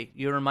next story,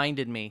 you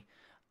reminded me.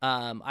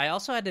 I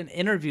also had an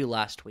interview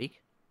last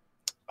week.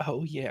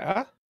 Oh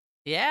yeah.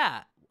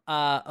 Yeah,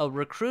 a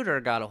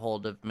recruiter got a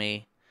hold of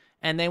me,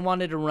 and they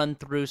wanted to run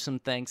through some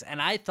things,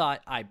 and I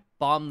thought I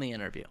bombed the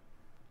interview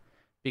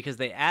because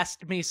they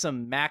asked me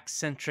some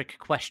Mac-centric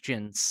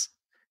questions,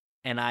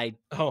 and I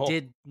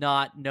did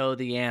not know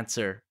the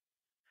answer.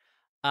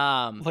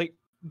 Like,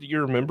 do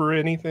you remember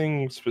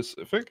anything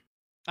specific?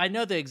 I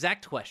know the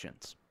exact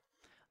questions.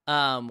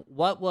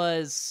 What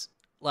was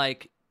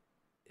like?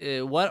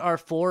 What are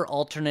 4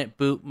 alternate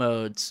boot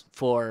modes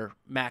for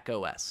Mac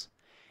OS?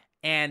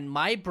 And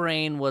my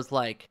brain was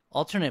like,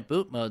 alternate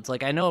boot modes.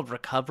 Like, I know of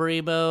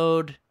recovery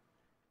mode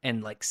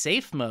and like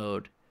safe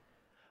mode,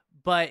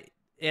 but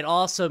it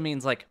also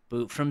means like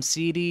boot from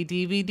CD,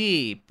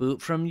 DVD,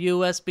 boot from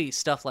USB,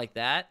 stuff like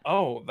that.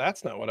 Oh,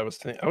 that's not what I was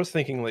thinking. I was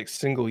thinking like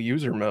single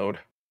user mode.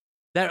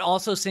 That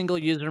also single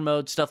user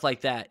mode, stuff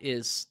like that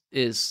is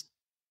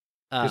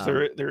Because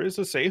there is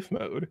a safe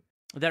mode.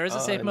 There is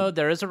a safe mode.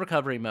 There is a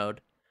recovery mode.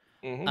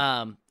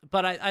 Mm-hmm.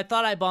 But I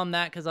thought I bombed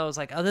that because I was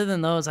like, other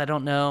than those, I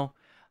don't know.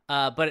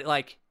 But it,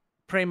 like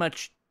pretty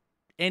much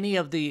any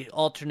of the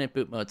alternate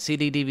boot modes,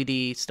 CD,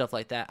 DVD, stuff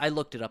like that, I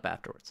looked it up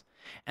afterwards.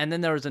 And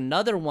then there was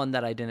another one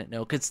that I didn't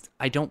know because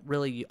I don't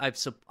really. I've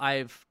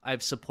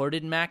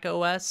supported Mac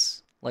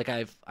OS. Like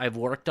I've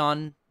worked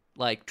on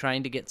like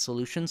trying to get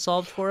solutions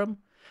solved for them,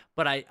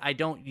 but I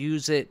don't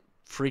use it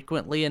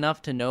frequently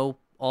enough to know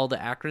all the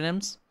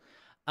acronyms.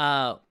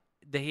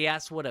 He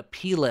asked what a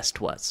P list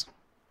was.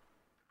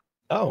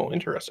 Oh,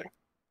 interesting.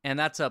 And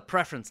that's a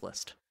preference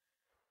list,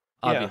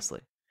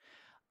 obviously.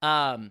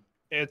 Yeah.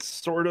 It's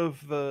sort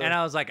of and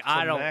I was like,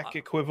 I don't Mac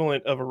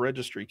equivalent of a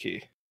registry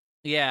key.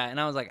 Yeah, and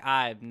I was like,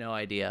 I have no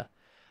idea.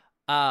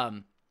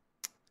 And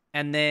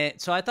then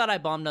so I thought I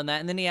bombed on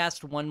that. And then he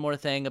asked one more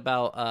thing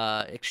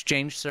about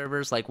Exchange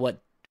servers, like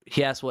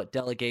he asked what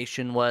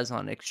delegation was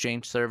on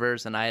Exchange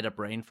servers, and I had a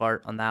brain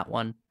fart on that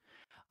one.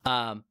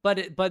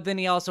 But then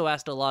he also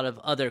asked a lot of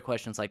other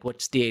questions, like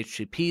what's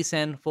DHCP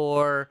stand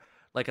for,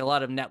 like a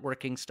lot of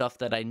networking stuff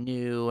that I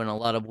knew, and a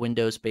lot of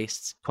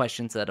Windows-based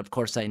questions that, of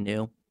course, I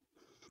knew.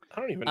 I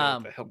don't even know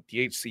what the hell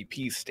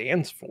DHCP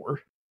stands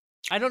for.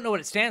 I don't know what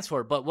it stands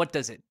for, but what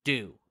does it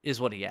do is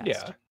what he asked.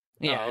 Yeah.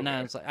 Yeah, and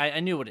I was like, I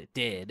knew what it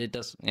did. It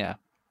does, yeah.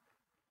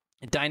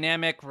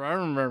 Dynamic. So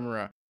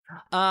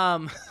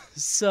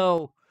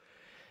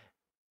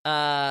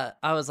I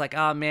was like,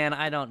 oh man,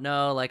 I don't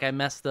know. Like I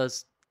messed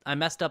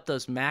up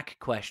those Mac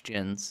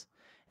questions.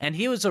 And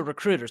he was a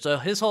recruiter, so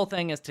his whole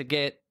thing is to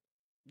get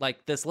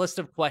like this list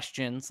of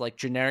questions, like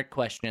generic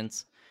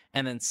questions,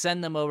 and then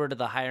send them over to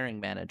the hiring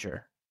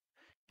manager.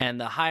 And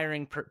the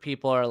hiring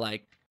people are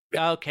like,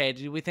 okay,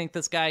 do we think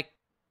this guy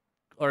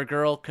or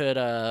girl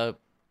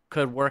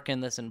could work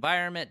in this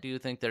environment? Do you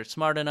think they're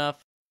smart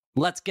enough?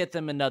 Let's get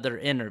them another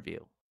interview.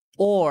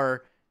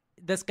 Or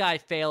this guy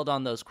failed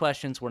on those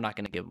questions, we're not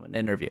going to give him an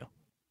interview.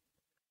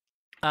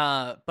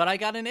 But I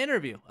got an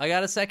interview. I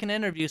got a second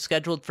interview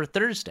scheduled for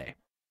Thursday.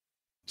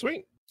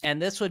 Sweet.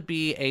 And this would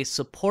be a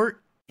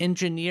support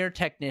engineer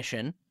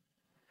technician,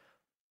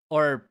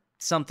 or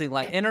something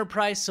like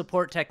enterprise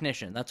support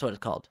technician. That's what it's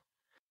called,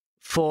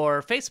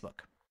 for Facebook.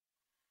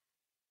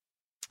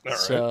 All right.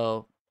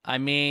 So, I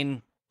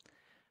mean,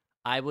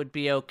 I would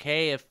be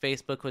okay if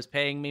Facebook was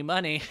paying me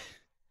money,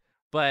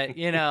 but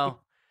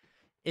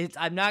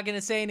I'm not going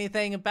to say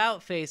anything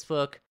about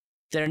Facebook.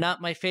 They're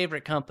not my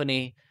favorite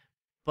company,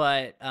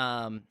 but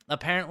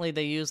apparently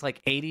they use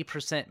like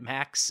 80%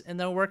 Macs in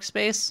their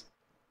workspace.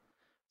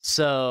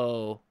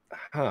 So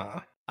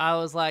I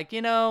was like,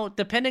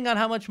 depending on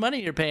how much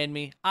money you're paying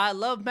me, I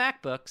love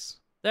MacBooks.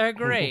 They're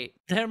great.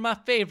 They're my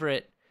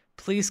favorite.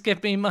 Please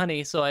give me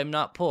money so I'm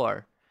not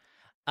poor.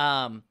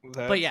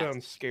 But yeah.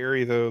 Sounds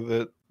scary though,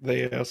 that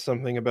they asked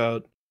something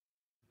about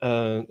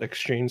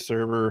Exchange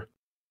server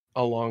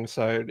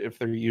alongside if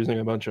they're using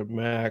a bunch of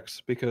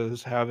Macs,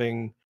 because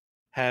having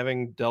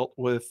having dealt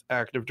with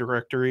Active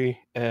Directory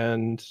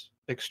and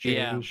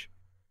Exchange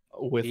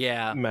with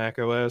Mac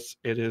OS,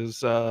 it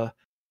is a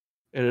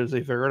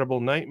veritable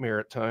nightmare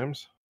at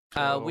times.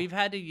 So. We've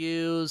had to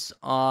use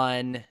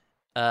on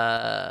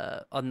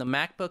the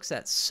MacBooks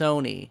at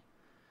Sony.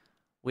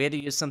 We had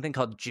to use something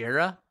called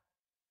Jira,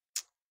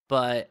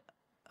 but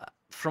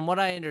from what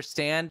I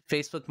understand,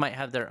 Facebook might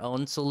have their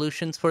own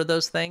solutions for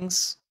those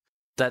things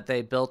that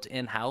they built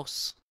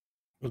in-house.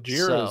 Well,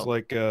 Jira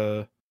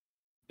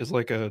is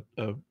like a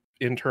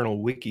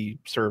internal wiki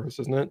service,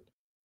 isn't it?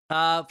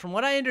 From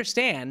what I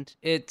understand,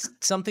 it's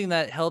something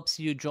that helps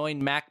you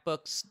join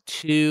MacBooks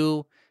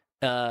to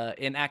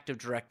an Active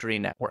Directory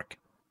network.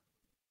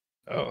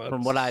 Oh,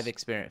 from what I've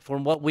experienced,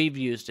 from what we've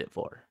used it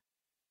for.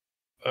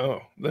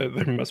 Oh,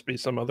 there must be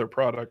some other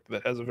product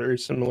that has a very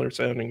similar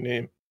sounding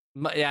name.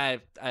 Yeah,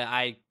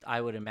 I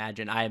would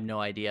imagine. I have no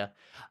idea.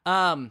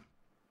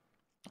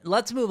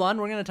 Let's move on.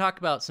 We're going to talk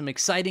about some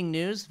exciting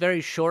news.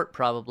 Very short,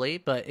 probably,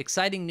 but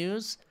exciting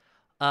news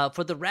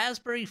for the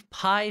Raspberry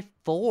Pi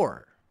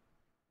 4.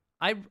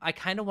 I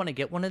kind of want to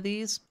get one of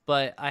these,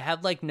 but I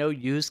have like no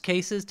use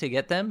cases to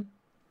get them.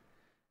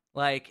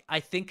 Like, I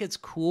think it's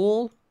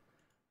cool,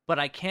 but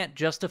I can't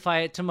justify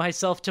it to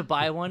myself to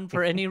buy one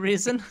for any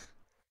reason.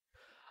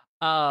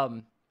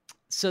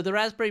 So the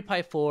Raspberry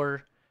Pi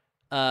 4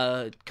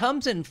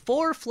 comes in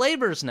 4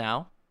 flavors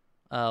now.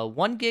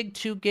 1 gig,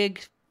 2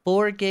 gig,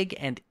 4 gig,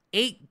 and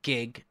 8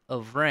 gig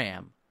of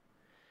RAM.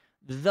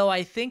 Though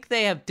I think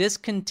they have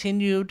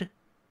discontinued...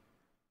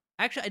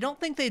 Actually, I don't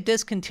think they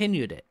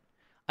discontinued it.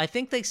 I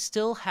think they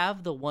still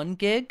have the 1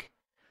 gig,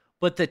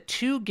 but the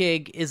 2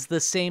 gig is the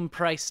same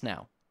price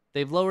now.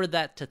 They've lowered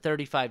that to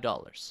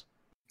 $35.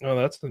 Oh,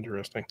 that's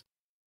interesting.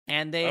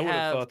 And I would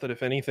have thought that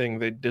if anything,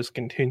 they'd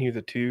discontinue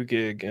the 2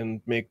 gig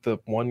and make the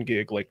 1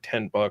 gig like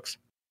 $10.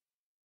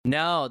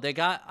 No, they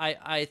got.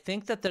 I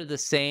think that they're the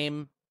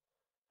same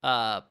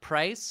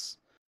price,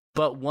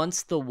 but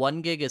once the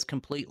 1 gig is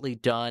completely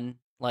done,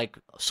 like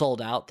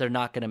sold out, they're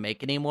not going to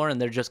make anymore, and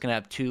they're just going to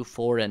have 2,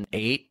 4, and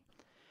 8.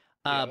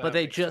 But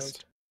they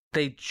just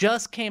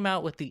came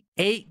out with the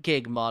 8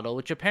 gig model,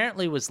 which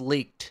apparently was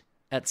leaked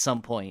at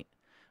some point.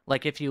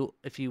 Like if you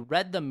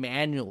read the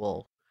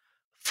manual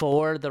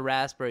for the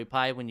Raspberry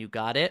Pi when you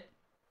got it,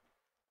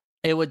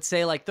 it would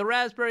say like the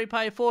Raspberry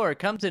Pi 4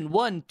 comes in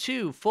 1,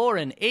 2, 4,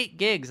 and 8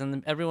 gigs,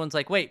 and everyone's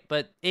like, wait,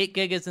 but 8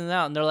 gig isn't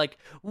out, and they're like,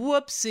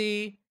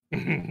 whoopsie.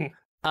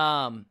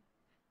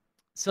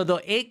 So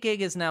the 8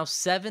 gig is now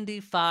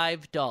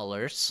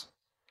 $75,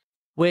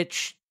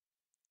 which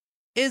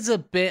is a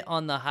bit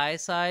on the high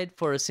side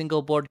for a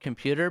single board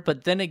computer,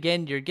 but then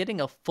again, you're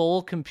getting a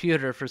full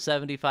computer for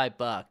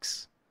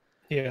 $75.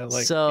 Yeah,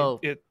 like so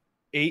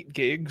 8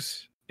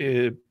 gigs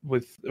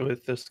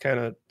with this kind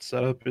of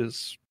setup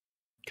is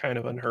kind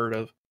of unheard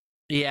of.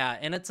 Yeah,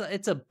 and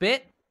it's a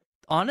bit,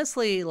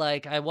 honestly,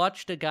 like I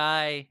watched a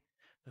guy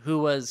who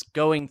was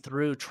going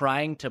through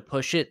trying to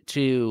push it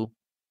to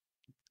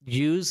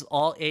use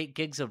all 8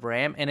 gigs of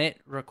RAM, and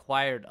it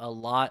required a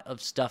lot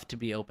of stuff to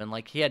be open.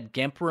 Like he had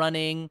GIMP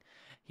running,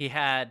 he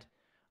had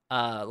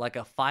like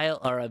a file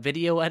or a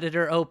video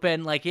editor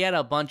open, like he had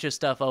a bunch of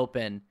stuff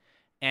open,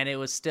 and it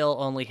was still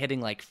only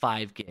hitting like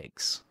 5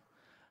 gigs.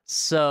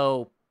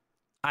 So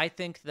I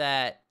think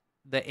that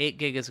the 8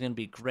 gig is going to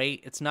be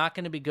great. It's not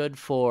going to be good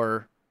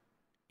for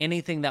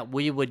anything that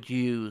we would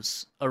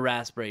use a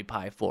Raspberry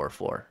Pi 4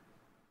 for.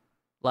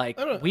 Like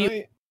I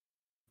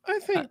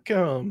think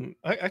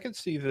I could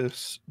see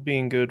this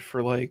being good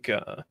for like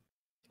a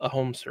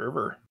home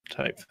server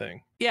type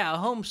thing. Yeah, a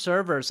home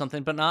server or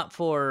something, but not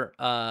for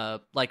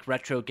like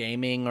retro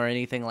gaming or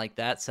anything like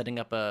that. Setting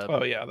up a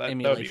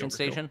emulation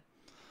station.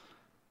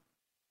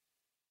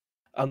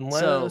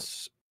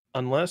 Unless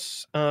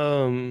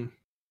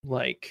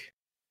like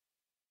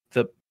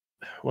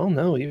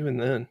no, even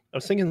then. I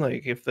was thinking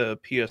like if the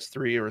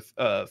PS3 or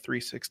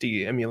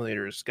 360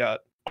 emulators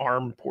got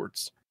ARM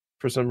ports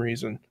for some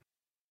reason.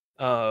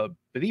 But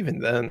even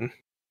then,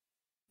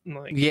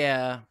 like,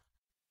 yeah,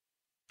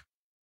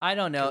 I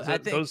don't know. I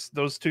think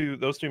those two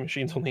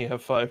machines only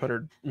have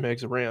 500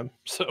 megs of RAM.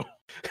 So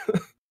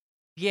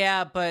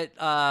yeah, but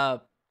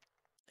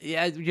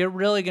yeah, you're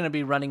really going to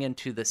be running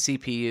into the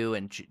CPU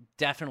and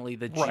definitely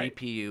the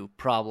GPU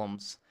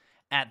problems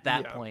at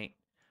that point.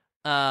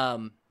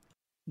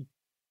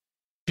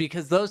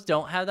 Because those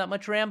don't have that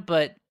much RAM,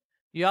 but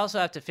you also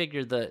have to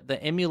figure the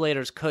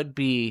emulators could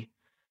be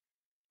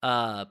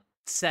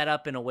set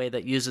up in a way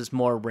that uses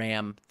more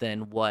RAM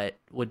than what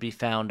would be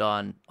found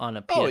on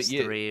a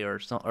PS3 or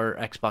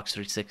Xbox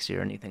 360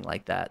 or anything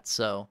like that.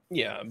 So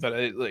yeah, but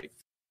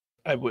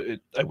I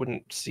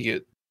wouldn't see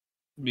it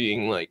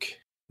being like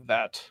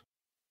that.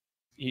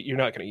 You're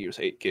not going to use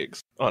 8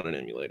 gigs on an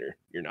emulator.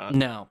 You're not.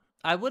 No.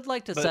 I would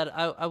like to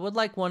I would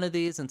like one of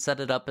these and set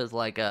it up as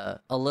like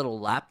a little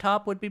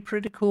laptop would be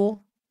pretty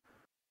cool.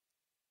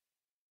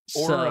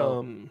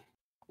 Or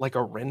like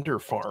a render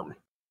farm.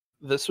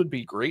 This would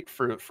be great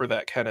for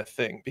that kind of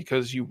thing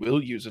because you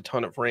will use a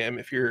ton of RAM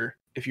if you're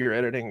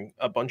editing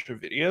a bunch of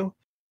video.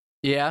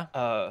 Yeah.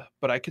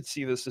 But I could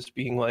see this as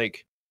being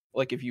like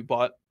like if you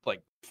bought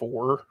like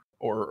 4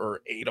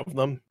 or 8 of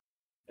them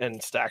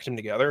and stacked them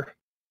together,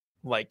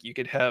 like you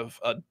could have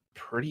a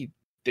pretty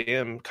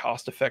damn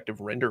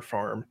cost-effective render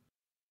farm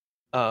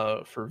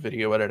for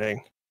video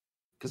editing,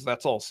 because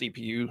that's all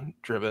CPU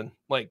driven.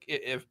 Like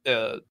if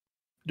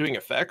doing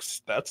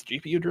effects, that's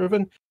GPU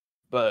driven,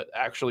 but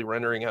actually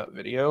rendering out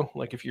video,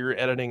 like if you're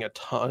editing a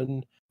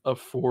ton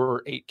of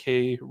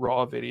 8K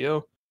raw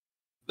video,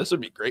 this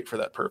would be great for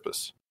that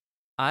purpose.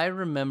 I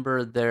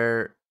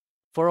remember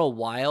for a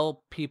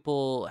while,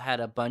 people had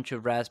a bunch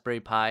of Raspberry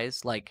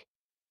Pis, like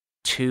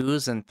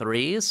 2s and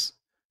 3s,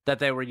 that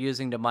they were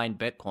using to mine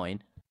Bitcoin.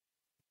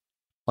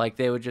 Like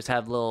they would just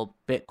have little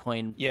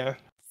Bitcoin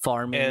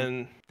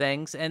farming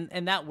things,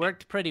 and that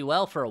worked pretty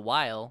well for a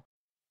while.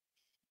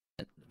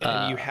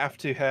 And you have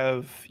to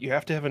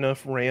have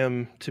enough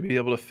RAM to be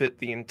able to fit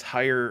the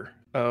entire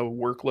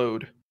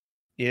workload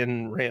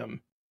in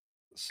RAM.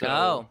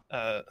 So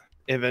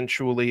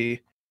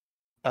eventually,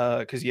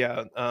 because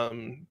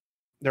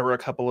there were a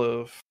couple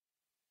of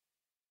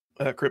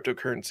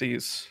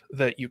cryptocurrencies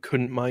that you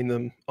couldn't mine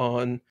them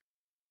on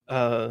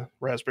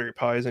Raspberry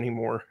Pis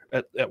anymore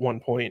at one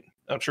point.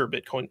 I'm sure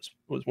Bitcoin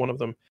was one of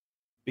them,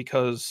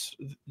 because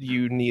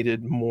you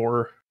needed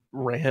more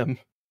RAM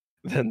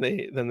than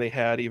they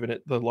had even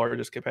at the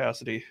largest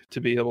capacity to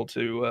be able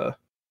to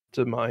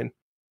mine.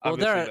 Well,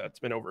 obviously that's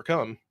been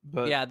overcome,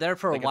 but yeah, there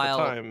for like a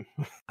while. at the time,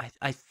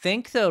 I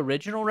think the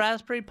original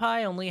Raspberry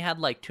Pi only had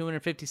like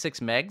 256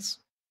 megs.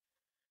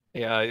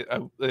 Yeah,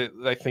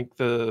 I think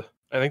the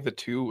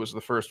 2 was the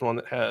first one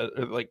that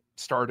had like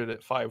started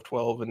at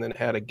 512 and then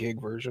had a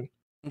gig version.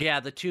 Yeah,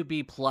 the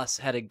 2B Plus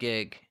had a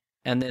gig,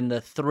 and then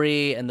the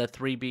 3 and the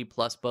 3B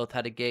Plus both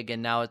had a gig,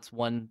 and now it's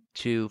 1,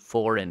 2,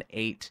 4, and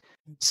 8.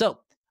 So,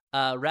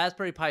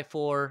 Raspberry Pi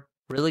 4,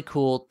 really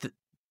cool.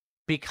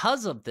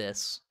 Because of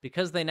this,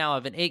 because they now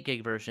have an 8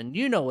 gig version,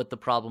 you know what the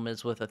problem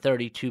is with a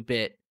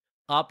 32-bit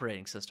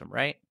operating system,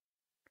 right?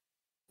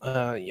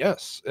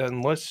 Yes,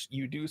 unless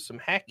you do some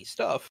hacky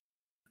stuff,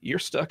 you're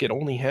stuck at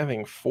only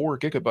having 4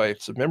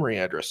 gigabytes of memory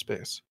address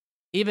space.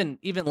 Even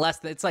less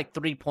than, it's like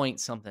 3 point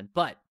something,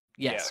 but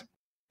yes,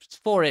 it's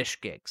 4-ish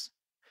gigs.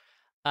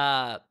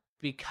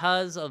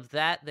 Because of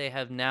that, they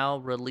have now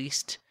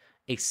released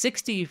a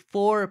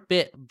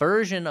 64-bit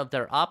version of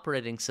their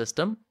operating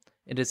system.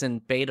 It is in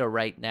beta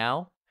right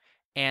now,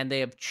 and they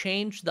have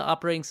changed the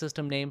operating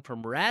system name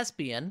from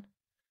Raspbian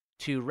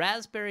to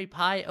Raspberry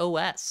Pi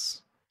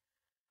OS.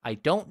 I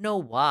don't know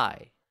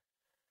why,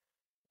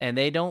 and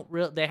they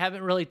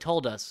haven't really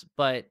told us,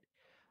 but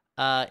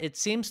it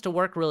seems to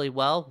work really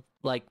well,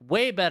 like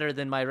way better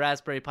than my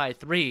Raspberry Pi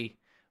 3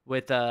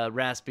 with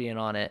Raspbian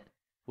on it,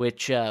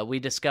 which we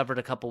discovered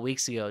a couple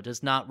weeks ago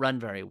does not run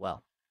very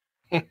well.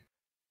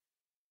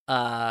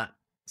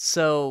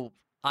 So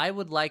I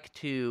would like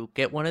to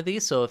get one of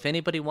these. So if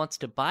anybody wants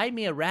to buy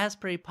me a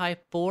Raspberry Pi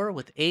 4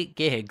 with 8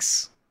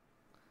 gigs,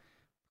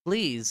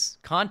 please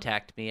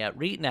contact me at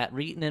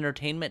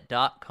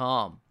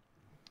ReetinEntertainment.com.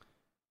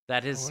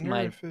 That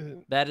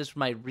is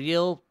my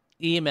real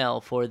email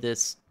for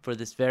this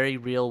very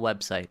real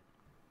website.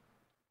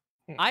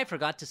 I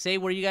forgot to say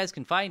where you guys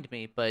can find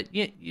me, but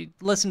you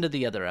listen to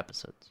the other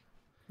episodes,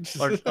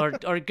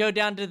 or go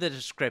down to the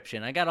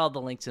description. I got all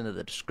the links into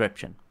the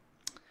description.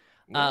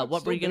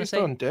 What were you going to say?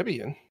 On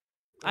Debian.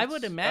 I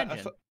would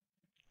imagine.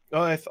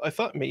 I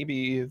thought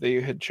maybe they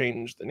had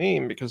changed the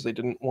name because they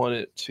didn't want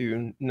it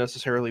to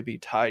necessarily be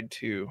tied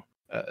to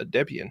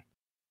Debian,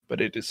 but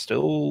it is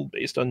still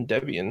based on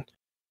Debian.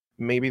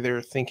 Maybe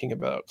they're thinking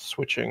about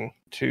switching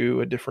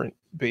to a different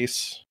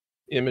base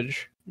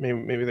image.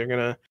 Maybe they're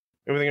gonna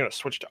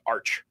switch to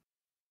Arch.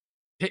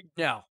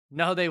 No,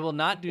 they will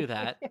not do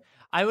that.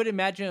 I would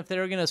imagine if they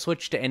were gonna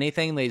switch to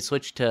anything, they'd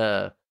switch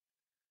to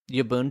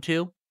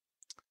Ubuntu.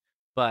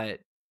 But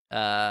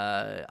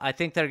I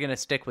think they're gonna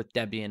stick with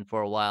Debian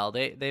for a while.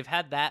 They've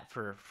had that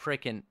for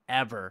freaking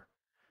ever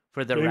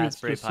for their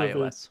Raspberry Pi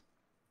OS.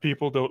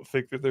 People don't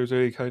think that there's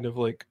any kind of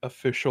like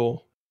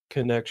official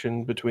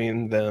connection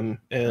between them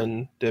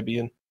and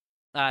Debian.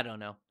 I don't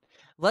know.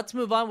 Let's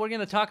move on. We're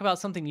gonna talk about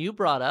something you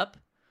brought up.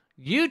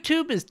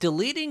 YouTube is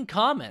deleting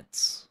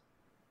comments.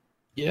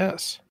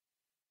 Yes.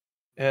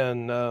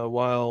 And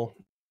while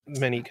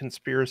many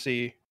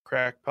conspiracy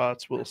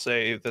crackpots will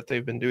say that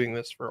they've been doing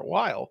this for a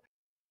while,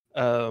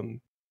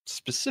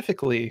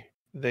 specifically,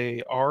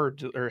 they are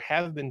or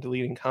have been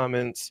deleting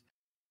comments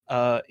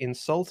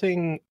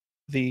insulting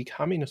the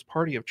Communist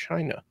Party of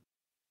China.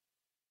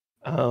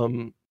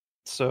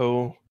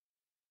 So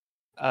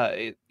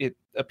it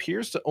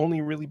appears to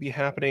only really be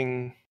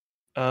happening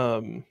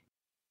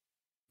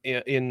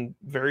in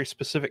very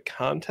specific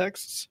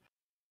contexts,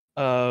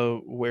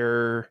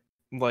 where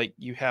like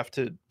you have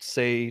to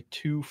say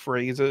 2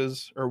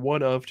 phrases or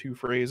one of 2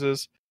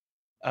 phrases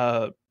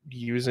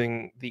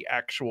using the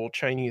actual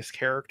Chinese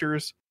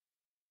characters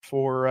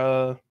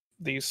for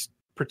these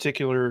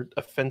particular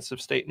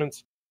offensive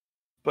statements.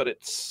 But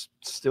it's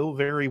still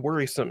very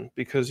worrisome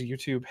because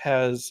YouTube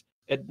has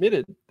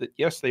admitted that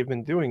yes, they've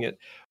been doing it,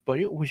 but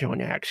it was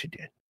on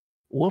accident.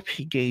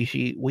 Whoopsie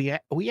daisy,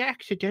 we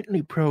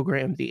accidentally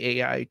programmed the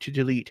AI to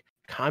delete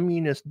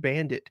Communist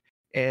Bandit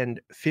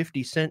and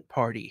 50 Cent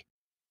Party.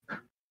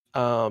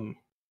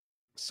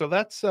 So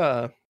that's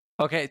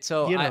Okay,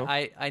 so you know,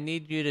 I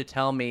need you to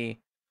tell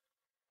me,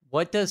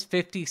 what does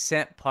 50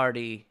 Cent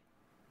Party,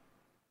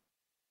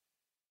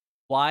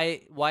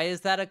 why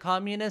is that a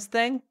communist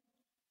thing?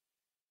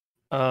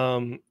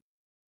 um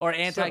Or so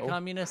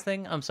anti-communist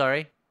thing? I'm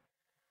sorry.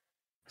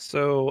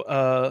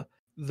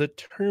 the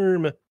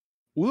term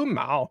Wu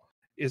Mao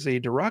is a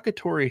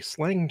derogatory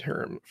slang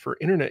term for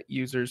internet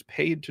users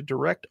paid to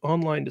direct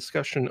online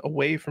discussion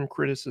away from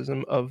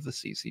criticism of the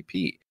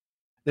CCP.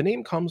 The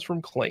name comes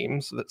from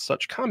claims that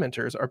such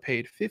commenters are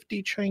paid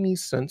 50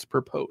 Chinese cents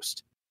per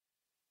post.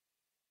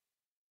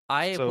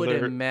 I So would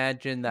they're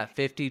imagine that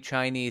 50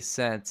 Chinese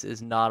cents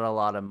is not a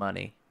lot of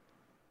money.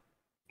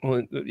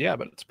 well, yeah,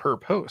 but it's per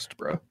post,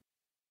 bro.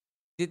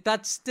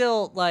 That's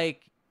still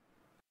like,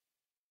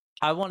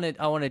 I want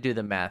to do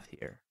the math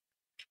here.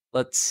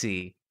 Let's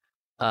see.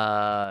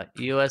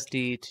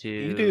 USD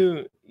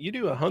to, You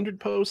do 100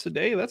 posts a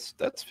day. That's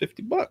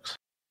 $50.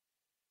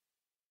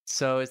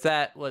 so is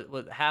that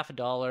what half a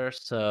dollar?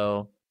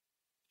 So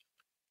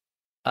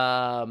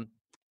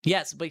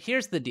yes, but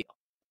here's the deal.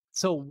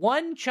 So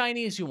 1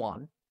 Chinese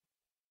yuan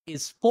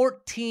is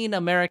 14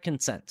 American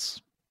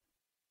cents.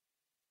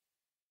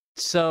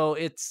 So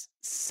it's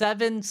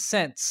 7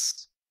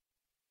 cents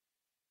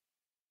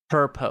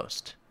per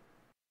post,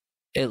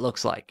 it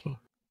looks like.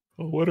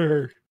 What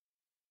are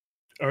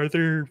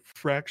there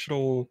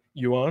fractional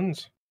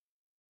yuans,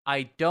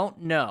 I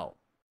don't know.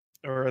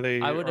 or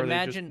I would are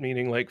they just imagine,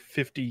 meaning like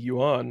 50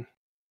 yuan?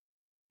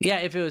 yeah,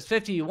 if it was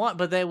 50 yuan,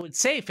 but they would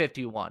say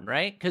 51,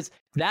 right? Because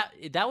that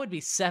would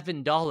be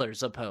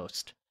 $7 a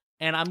post.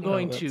 And I'm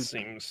going That to,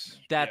 seems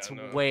that's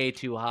no. way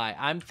too high.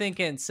 I'm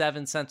thinking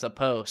 7 cents a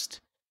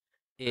post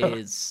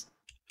is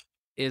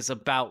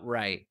about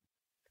right.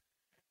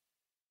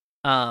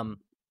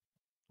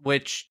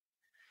 Which,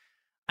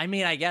 I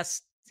mean, I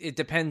guess it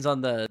depends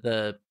on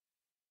the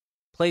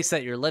place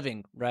that you're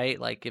living, right?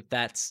 Like if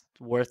that's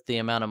worth the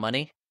amount of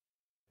money.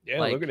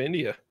 Yeah, look at Like,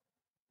 India.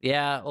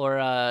 yeah, or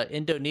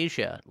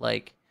Indonesia,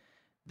 like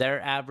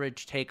their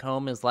average take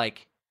home is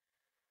like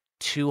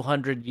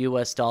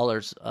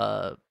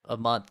 $200 a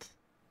month.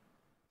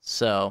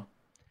 So,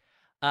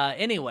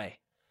 anyway,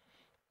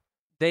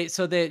 the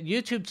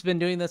YouTube's been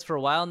doing this for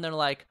a while, and they're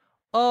like,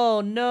 "Oh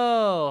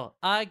no,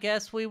 I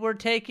guess we were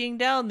taking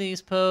down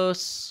these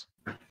posts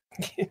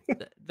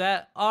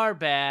that are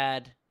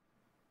bad.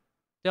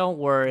 Don't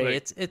worry,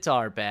 Like, it's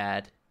our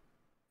bad."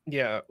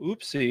 yeah,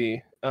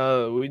 oopsie.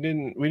 We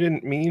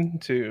didn't mean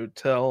to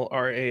tell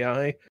our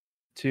AI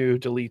to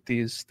delete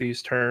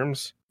these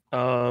terms.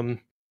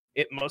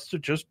 It must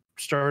have just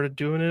started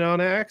doing it on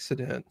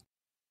accident.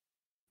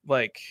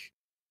 Like,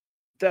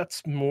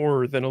 that's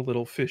more than a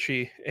little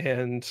fishy,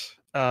 and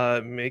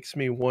makes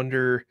me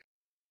wonder,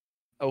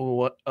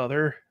 what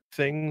other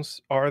things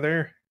are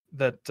there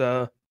that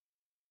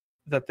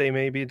they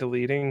may be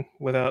deleting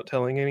without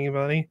telling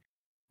anybody.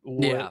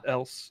 What Yeah.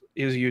 else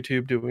is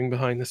YouTube doing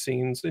behind the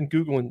scenes, and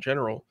Google in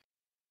general?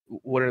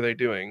 What are they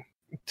doing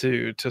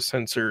to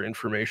censor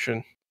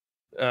information?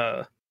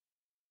 uh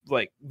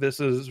like, this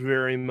is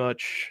very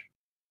much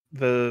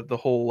the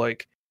whole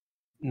like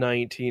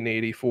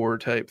 1984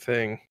 type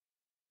thing.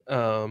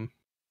 um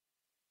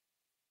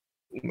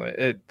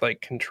it, like,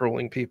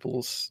 controlling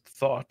people's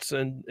thoughts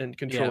and Yeah.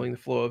 controlling the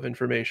flow of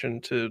information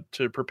to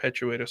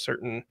perpetuate a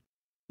certain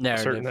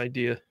Narrative.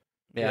 idea.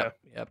 Yeah. Yeah.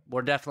 Yep.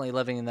 We're definitely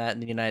living in that in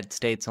the United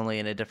States, only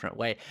in a different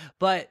way.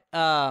 But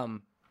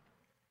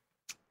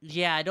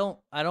yeah, I don't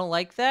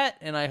like that,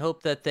 and I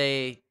hope that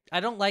I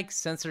don't like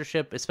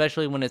censorship,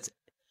 especially when it's,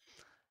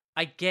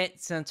 I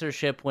get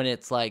censorship when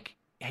it's like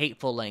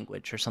hateful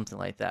language or something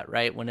like that,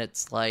 right? When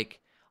it's like,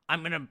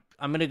 I'm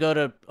gonna go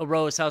to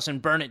Aurora's house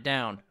and burn it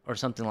down or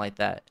something like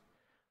that.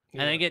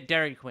 And Yeah. then get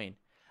Dairy Queen.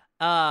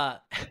 Uh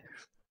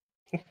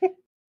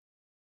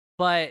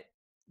but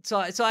so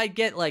I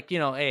get, like,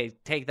 hey,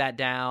 take that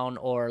down,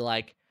 or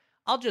like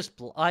I'll just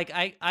like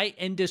I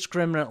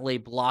indiscriminately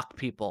block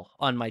people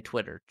on my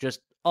Twitter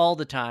just all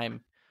the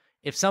time.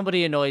 If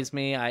somebody annoys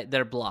me,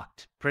 they're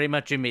blocked pretty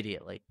much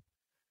immediately.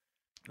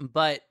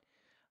 But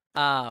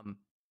um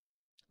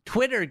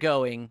Twitter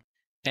going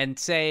and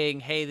saying,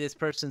 "Hey, this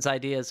person's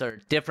ideas are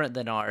different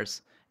than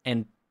ours,"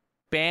 and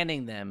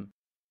banning them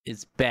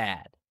is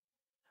bad.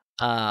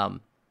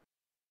 Um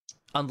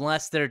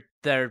unless they're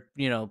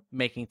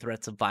making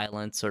threats of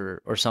violence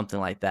or something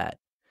like that.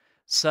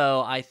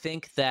 So I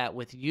think that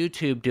with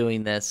YouTube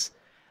doing this,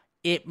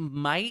 it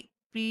might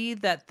be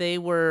that they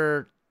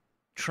were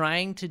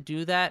trying to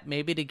do that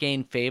maybe to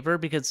gain favor,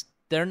 because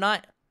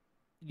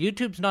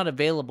YouTube's not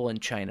available in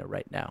China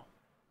right now.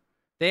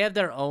 They have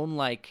their own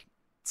like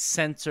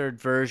censored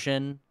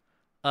version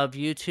of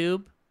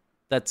YouTube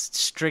that's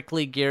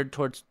strictly geared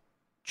towards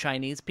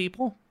Chinese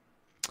people.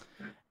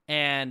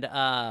 And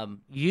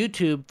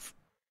YouTube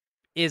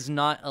is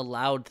not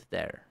allowed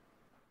there.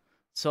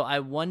 So I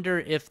wonder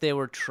if they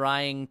were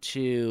trying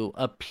to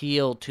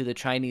appeal to the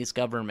Chinese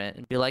government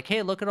and be like,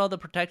 "Hey, look at all the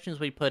protections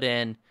we put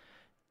in.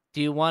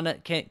 Do you want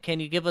to can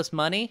you give us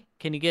money?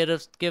 Can you give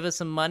us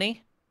some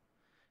money?"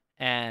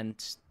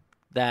 And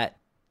that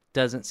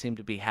doesn't seem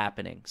to be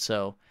happening.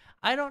 So,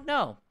 I don't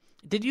know.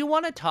 Did you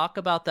want to talk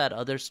about that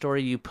other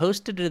story? You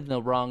posted it in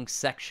the wrong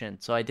section,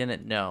 so I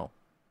didn't know.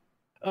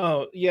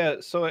 Oh, yeah.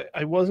 So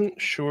I wasn't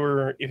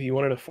sure if you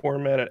wanted to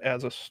format it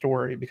as a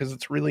story because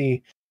it's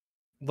really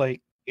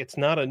like it's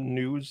not a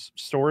news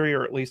story,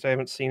 or at least I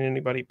haven't seen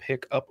anybody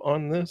pick up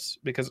on this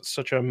because it's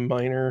such a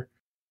minor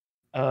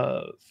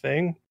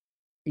thing.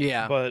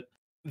 Yeah. But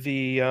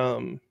the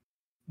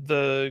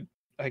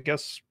I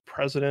guess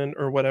president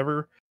or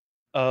whatever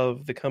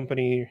of the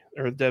company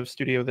or dev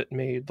studio that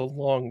made The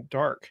Long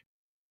Dark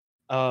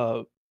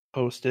uh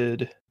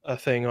posted a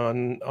thing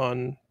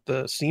on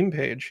the Steam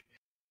page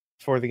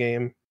for the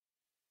game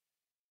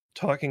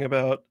talking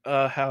about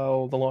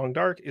how The Long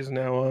Dark is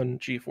now on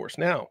GeForce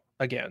Now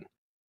again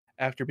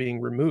after being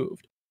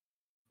removed.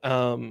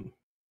 Um,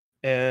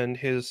 and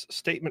his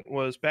statement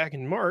was, back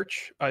in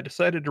March, I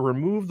decided to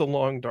remove The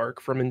Long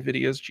Dark from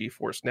NVIDIA's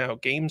GeForce Now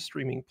game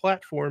streaming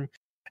platform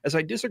as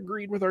I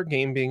disagreed with our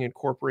game being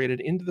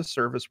incorporated into the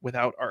service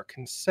without our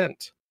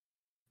consent.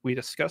 We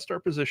discussed our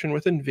position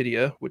with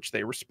NVIDIA, which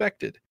they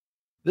respected.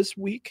 This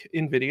week,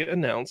 NVIDIA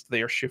announced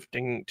they are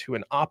shifting to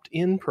an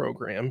opt-in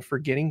program for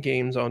getting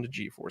games onto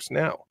GeForce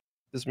Now.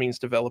 This means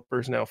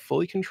developers now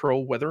fully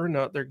control whether or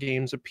not their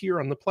games appear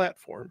on the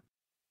platform.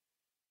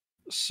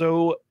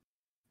 So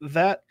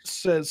that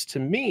says to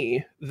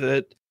me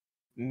that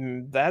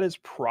that is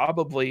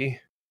probably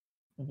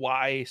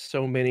why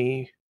so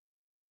many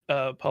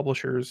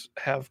publishers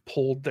have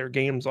pulled their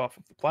games off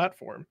of the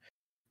platform.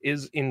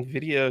 Is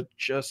NVIDIA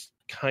just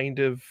kind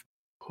of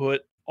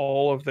put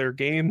all of their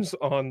games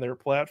on their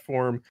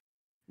platform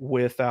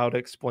without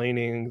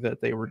explaining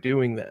that they were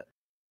doing that.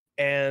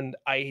 And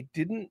I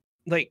didn't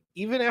like,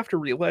 even after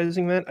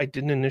realizing that, I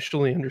didn't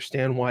initially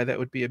understand why that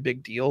would be a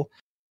big deal.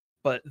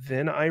 But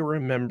then I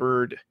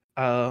remembered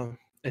an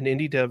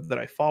indie dev that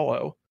I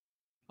follow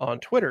on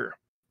Twitter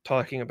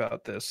talking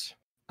about this.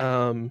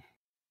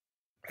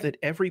 That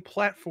every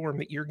platform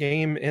that your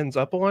game ends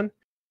up on,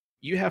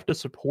 you have to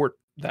support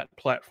that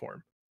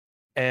platform.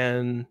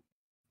 And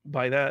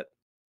by that,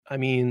 I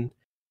mean,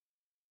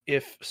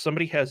 if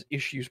somebody has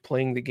issues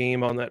playing the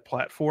game on that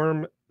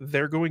platform,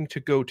 they're going to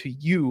go to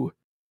you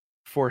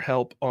for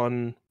help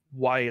on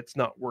why it's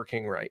not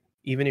working right.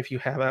 Even if you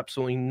have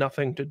absolutely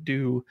nothing to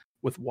do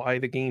with why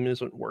the game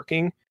isn't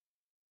working,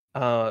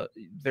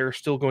 they're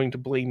still going to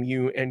blame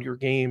you and your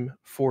game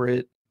for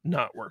it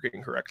not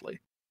working correctly.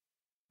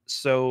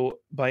 So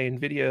by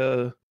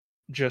NVIDIA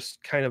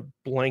just kind of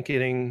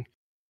blanketing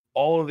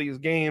all of these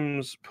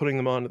games, putting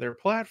them onto their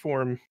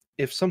platform,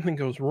 if something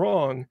goes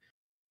wrong,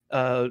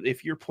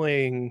 if you're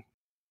playing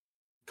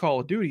Call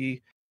of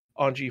Duty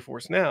on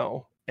GeForce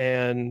Now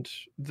and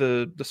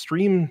the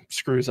stream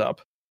screws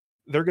up,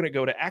 they're going to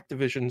go to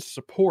Activision's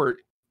support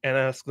and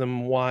ask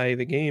them why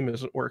the game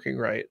isn't working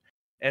right.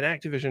 And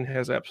Activision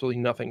has absolutely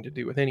nothing to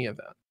do with any of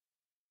that.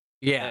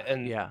 Yeah.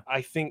 And Yeah.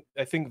 I think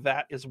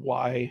that is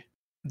why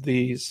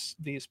these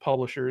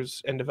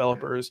publishers and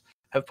developers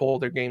have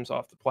pulled their games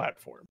off the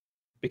platform,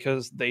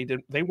 because they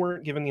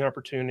weren't given the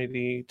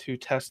opportunity to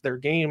test their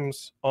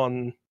games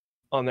on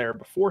there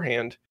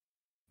beforehand.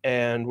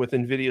 And with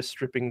NVIDIA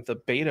stripping the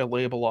beta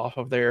label off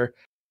of there,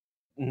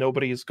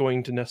 nobody's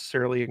going to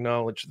necessarily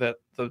acknowledge that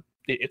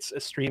it's a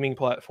streaming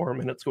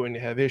platform and it's going to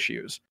have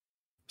issues.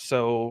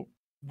 So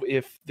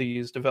if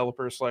these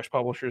developers slash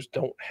publishers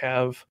don't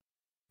have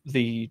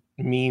the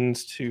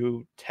means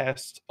to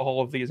test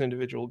all of these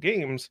individual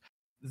games,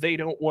 they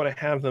don't want to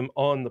have them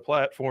on the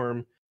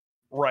platform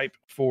ripe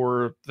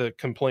for the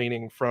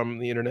complaining from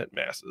the internet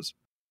masses.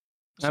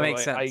 That So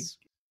makes sense.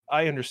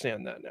 I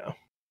understand that now.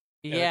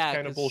 And it's Yeah,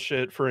 kind of 'cause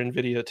bullshit for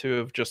NVIDIA to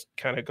have just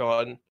kind of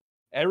gone,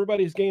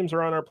 everybody's games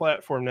are on our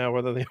platform now,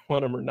 whether they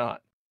want them or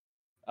not.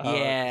 Because it's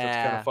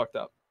kind of yeah. fucked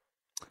up.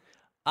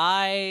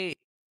 I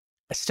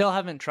still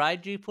haven't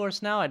tried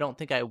GeForce Now. I don't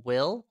think I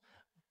will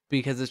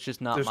because it's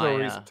just not There's no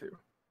my reason to.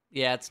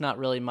 yeah, it's not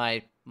really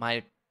my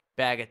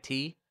bag of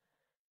tea.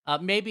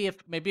 Maybe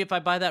if I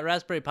buy that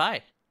Raspberry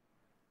Pi.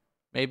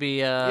 Maybe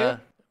Yeah.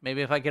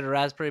 maybe if I get a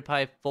Raspberry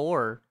Pi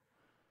 4,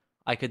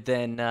 I could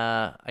then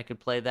I could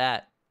play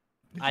that.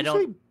 Did I you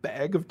don't say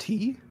bag of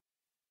tea?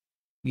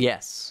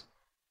 Yes.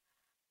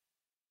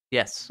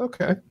 Yes.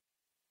 Okay.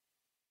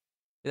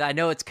 I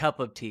know it's cup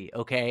of tea,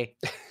 okay?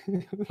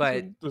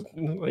 But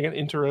like an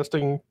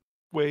interesting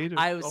way to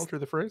I was alter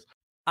the phrase.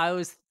 I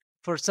was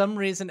for some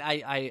reason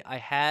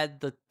I had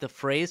the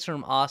phrase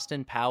from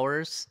Austin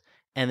Powers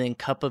and then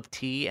cup of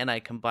tea and I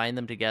combined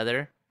them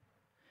together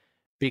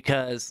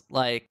because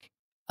like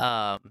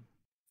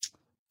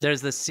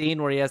there's the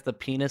scene where he has the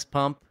penis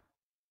pump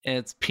and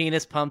it's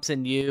penis pumps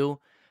in you.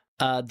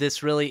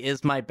 This really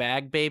is my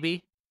bag,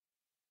 baby.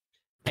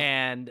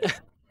 And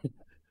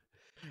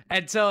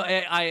and so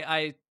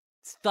I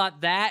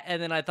thought that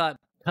and then I thought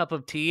cup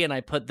of tea and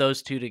I put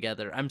those two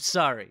together. I'm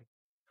sorry.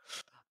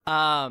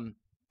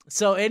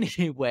 So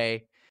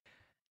anyway,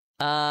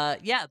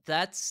 yeah,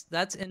 that's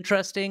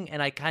interesting,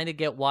 and I kind of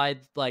get why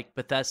like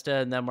Bethesda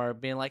and them are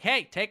being like,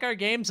 "Hey, take our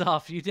games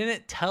off. You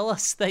didn't tell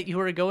us that you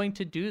were going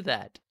to do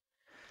that."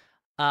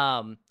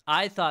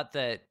 I thought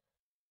that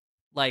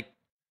like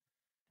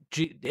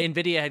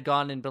Nvidia had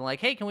gone and been like,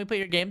 "Hey, can we put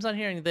your games on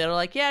here?" And they're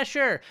like, "Yeah,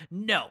 sure."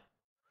 No,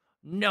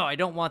 I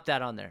don't want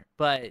that on there.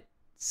 But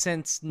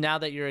since now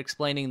that you're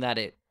explaining that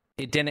it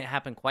didn't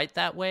happen quite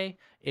that way,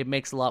 it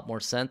makes a lot more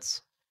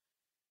sense.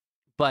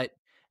 But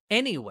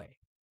anyway,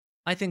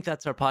 I think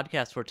that's our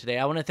podcast for today.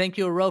 I want to thank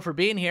you, Aro, for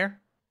being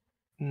here.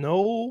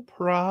 No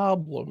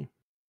problem.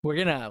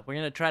 We're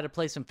gonna try to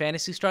play some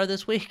Phantasy Star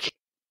this week.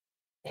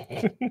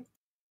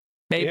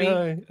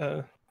 Maybe.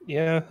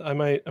 Yeah, I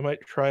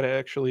might try to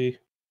actually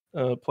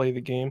play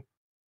the game.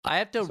 I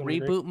have to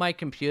reboot my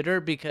computer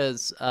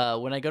because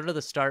when I go to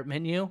the start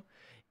menu,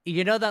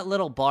 you know that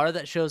little bar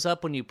that shows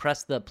up when you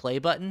press the play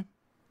button?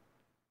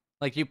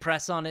 Like you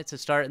press on it to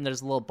start and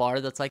there's a little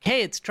bar that's like,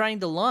 "Hey, it's trying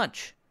to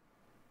launch."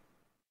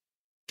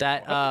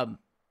 That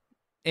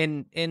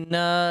in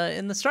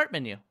the start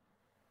menu.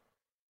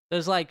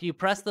 There's like you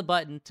press the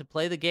button to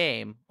play the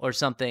game or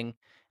something,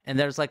 and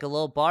there's like a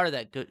little bar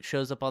that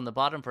shows up on the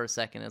bottom for a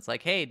second. It's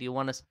like, "Hey, do you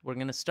want to? We're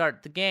gonna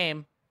start the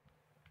game,"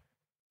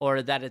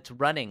 or that it's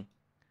running,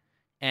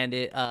 and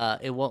it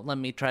won't let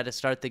me try to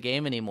start the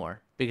game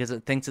anymore because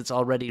it thinks it's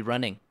already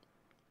running.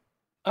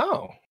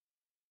 Oh.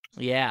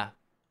 Yeah.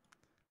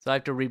 So I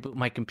have to reboot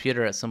my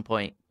computer at some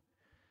point.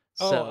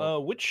 So,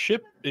 which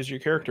ship is your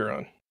character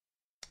on?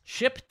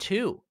 Ship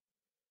 2.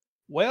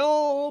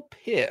 Well,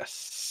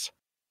 piss.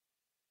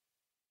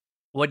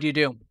 What'd you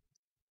do?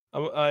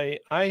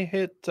 I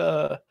hit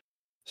so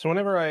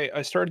whenever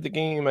I started the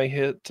game, I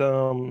hit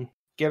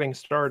getting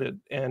started,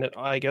 and it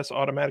I guess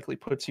automatically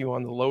puts you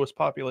on the lowest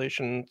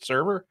population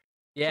server.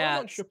 Yeah. So I'm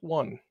on ship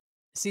 1.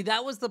 See,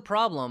 that was the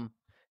problem.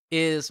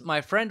 Is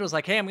my friend was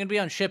like, "Hey, I'm gonna be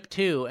on ship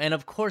 2," and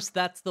of course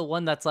that's the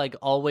one that's like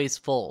always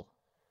full.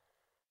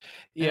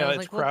 Yeah, it's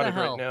like, crowded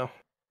right now.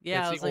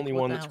 Yeah, it's the only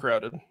one that's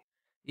crowded.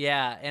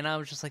 Yeah, and I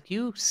was just like,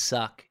 "You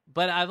suck."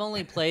 But I've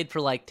only played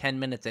for like 10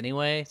 minutes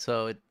anyway,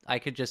 so I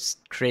could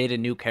just create a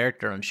new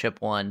character on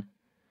ship 1.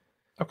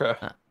 Okay.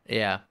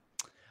 Yeah.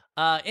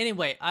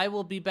 Anyway, I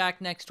will be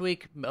back next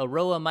week.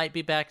 Aroa might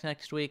be back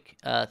next week.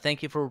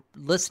 Thank you for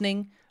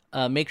listening.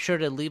 Make sure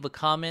to leave a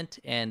comment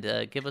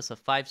and give us a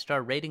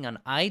 5-star rating on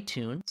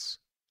iTunes.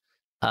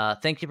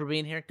 Thank you for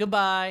being here.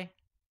 Goodbye.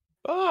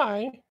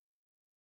 Bye.